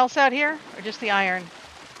anything else out here? Or just the iron?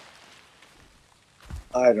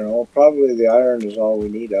 I don't know. Probably the iron is all we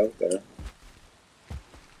need out there.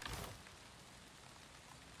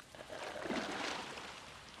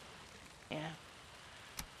 Yeah.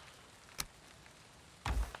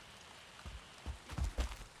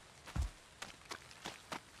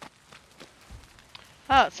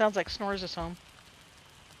 Oh, it sounds like Snores is home.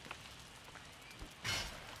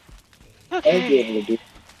 I'd be Okay. able to do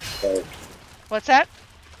that. What's that?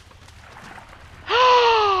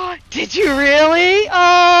 Did you really? Oh,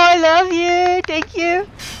 I love you. Thank you.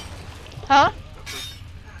 Huh?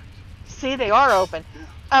 See, they are open.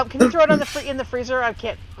 Can you throw it on in the freezer? I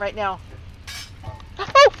can't right now.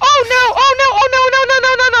 Oh no! Oh no! Oh no! No!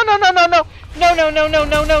 No! No! No! No! No! No! No! No! No!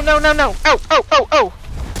 No! No! No! No! No! Oh! Oh! Oh! Oh!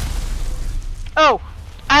 Oh!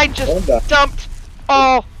 I just dumped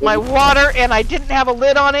all my water, and I didn't have a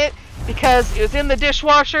lid on it because it was in the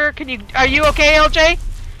dishwasher. Are you okay, LJ?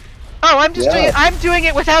 Oh, I'm just doing it. I'm doing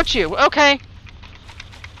it without you. Okay.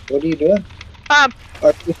 What are you doing? Are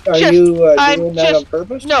you doing that on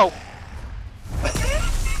purpose? No.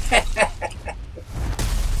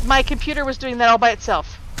 My computer was doing that all by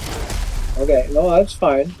itself. Okay, no, that's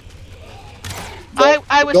fine.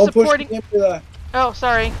 I was supporting. Push me into the... Oh,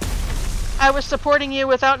 sorry. I was supporting you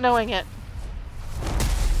without knowing it.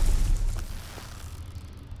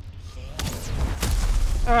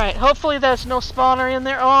 Alright, hopefully there's no spawner in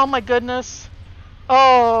there. Oh my goodness.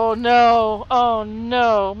 Oh no. Oh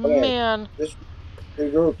no. Okay, man. Just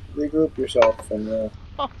regroup yourself and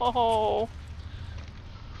Oh.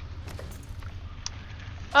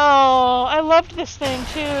 Oh, I loved this thing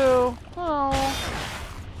too. Oh.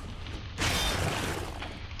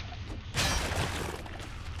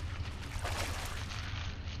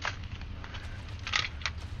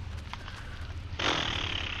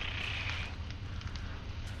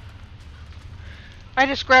 I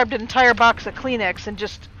just grabbed an entire box of Kleenex and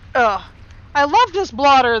just, ugh. I love this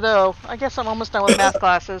blotter, though. I guess I'm almost done with math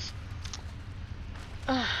classes.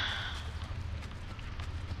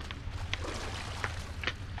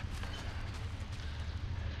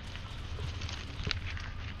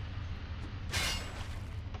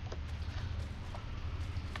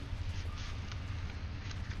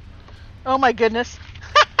 Oh my goodness.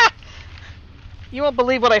 You won't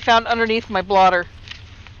believe what I found underneath my blotter.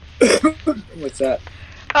 What's that?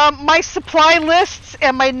 My supply lists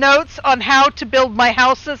and my notes on how to build my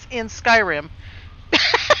houses in Skyrim.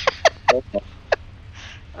 Oh,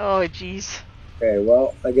 Oh, jeez. okay,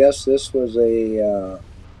 well, I guess this was a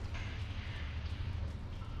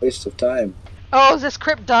waste of time. Oh, is this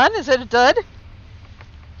crypt done? Is it a dud?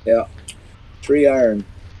 Yeah, 3 iron.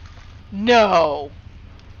 No.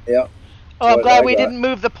 Yeah, Oh, that's I'm what glad I we got. didn't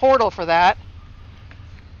move the portal for that.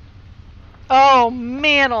 Oh,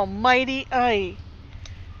 man almighty. I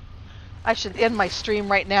should end my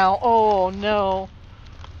stream right now. Oh, no.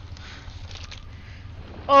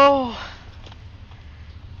 Oh.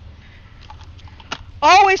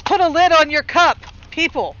 Always put a lid on your cup,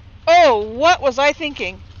 people. Oh, what was I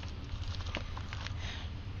thinking?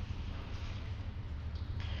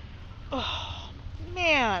 Oh,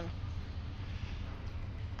 man.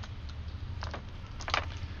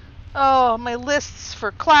 Oh, my lists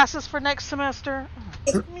for classes for next semester.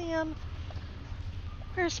 Oh, man.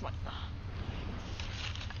 Where's my...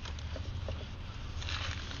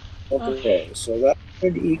 Okay, so that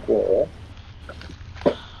should equal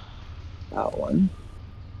that one.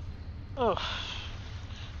 Oh.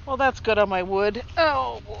 Well, that's good on my wood.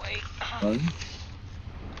 Oh, boy. One.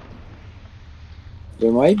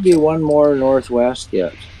 There might be one more northwest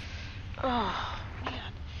yet. Oh,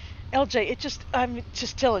 man. LJ, I'm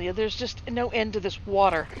just telling you, there's just no end to this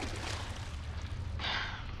water.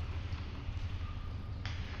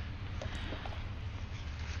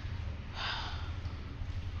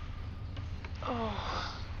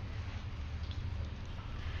 Oh.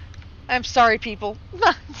 I'm sorry, people.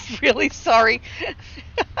 Really sorry.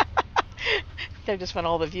 I just want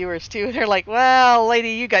all the viewers, too. They're like, well, lady,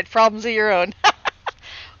 you got problems of your own.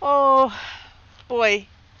 Oh, boy.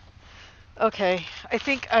 Okay, I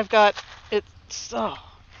think I've got it. Oh,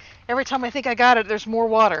 every time I think I got it, there's more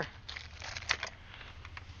water.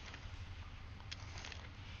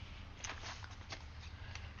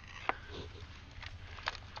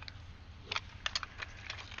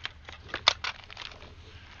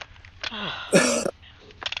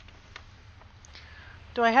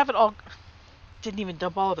 Do I have it all? Didn't even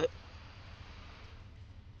dump all of it.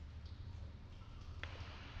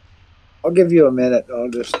 I'll give you a minute. I'll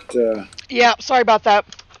just Yeah, sorry about that.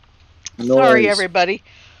 Sorry, noise. everybody.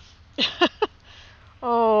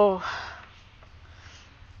 Oh.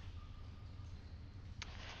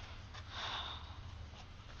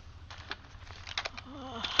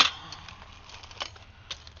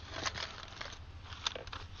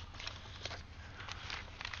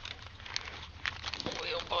 Boy,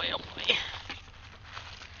 oh boy, oh boy.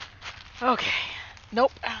 Okay.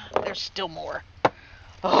 Nope. There's still more.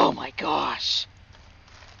 Oh my gosh.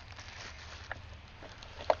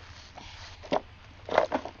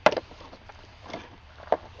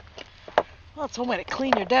 Well, it's one way to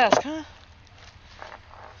clean your desk, huh?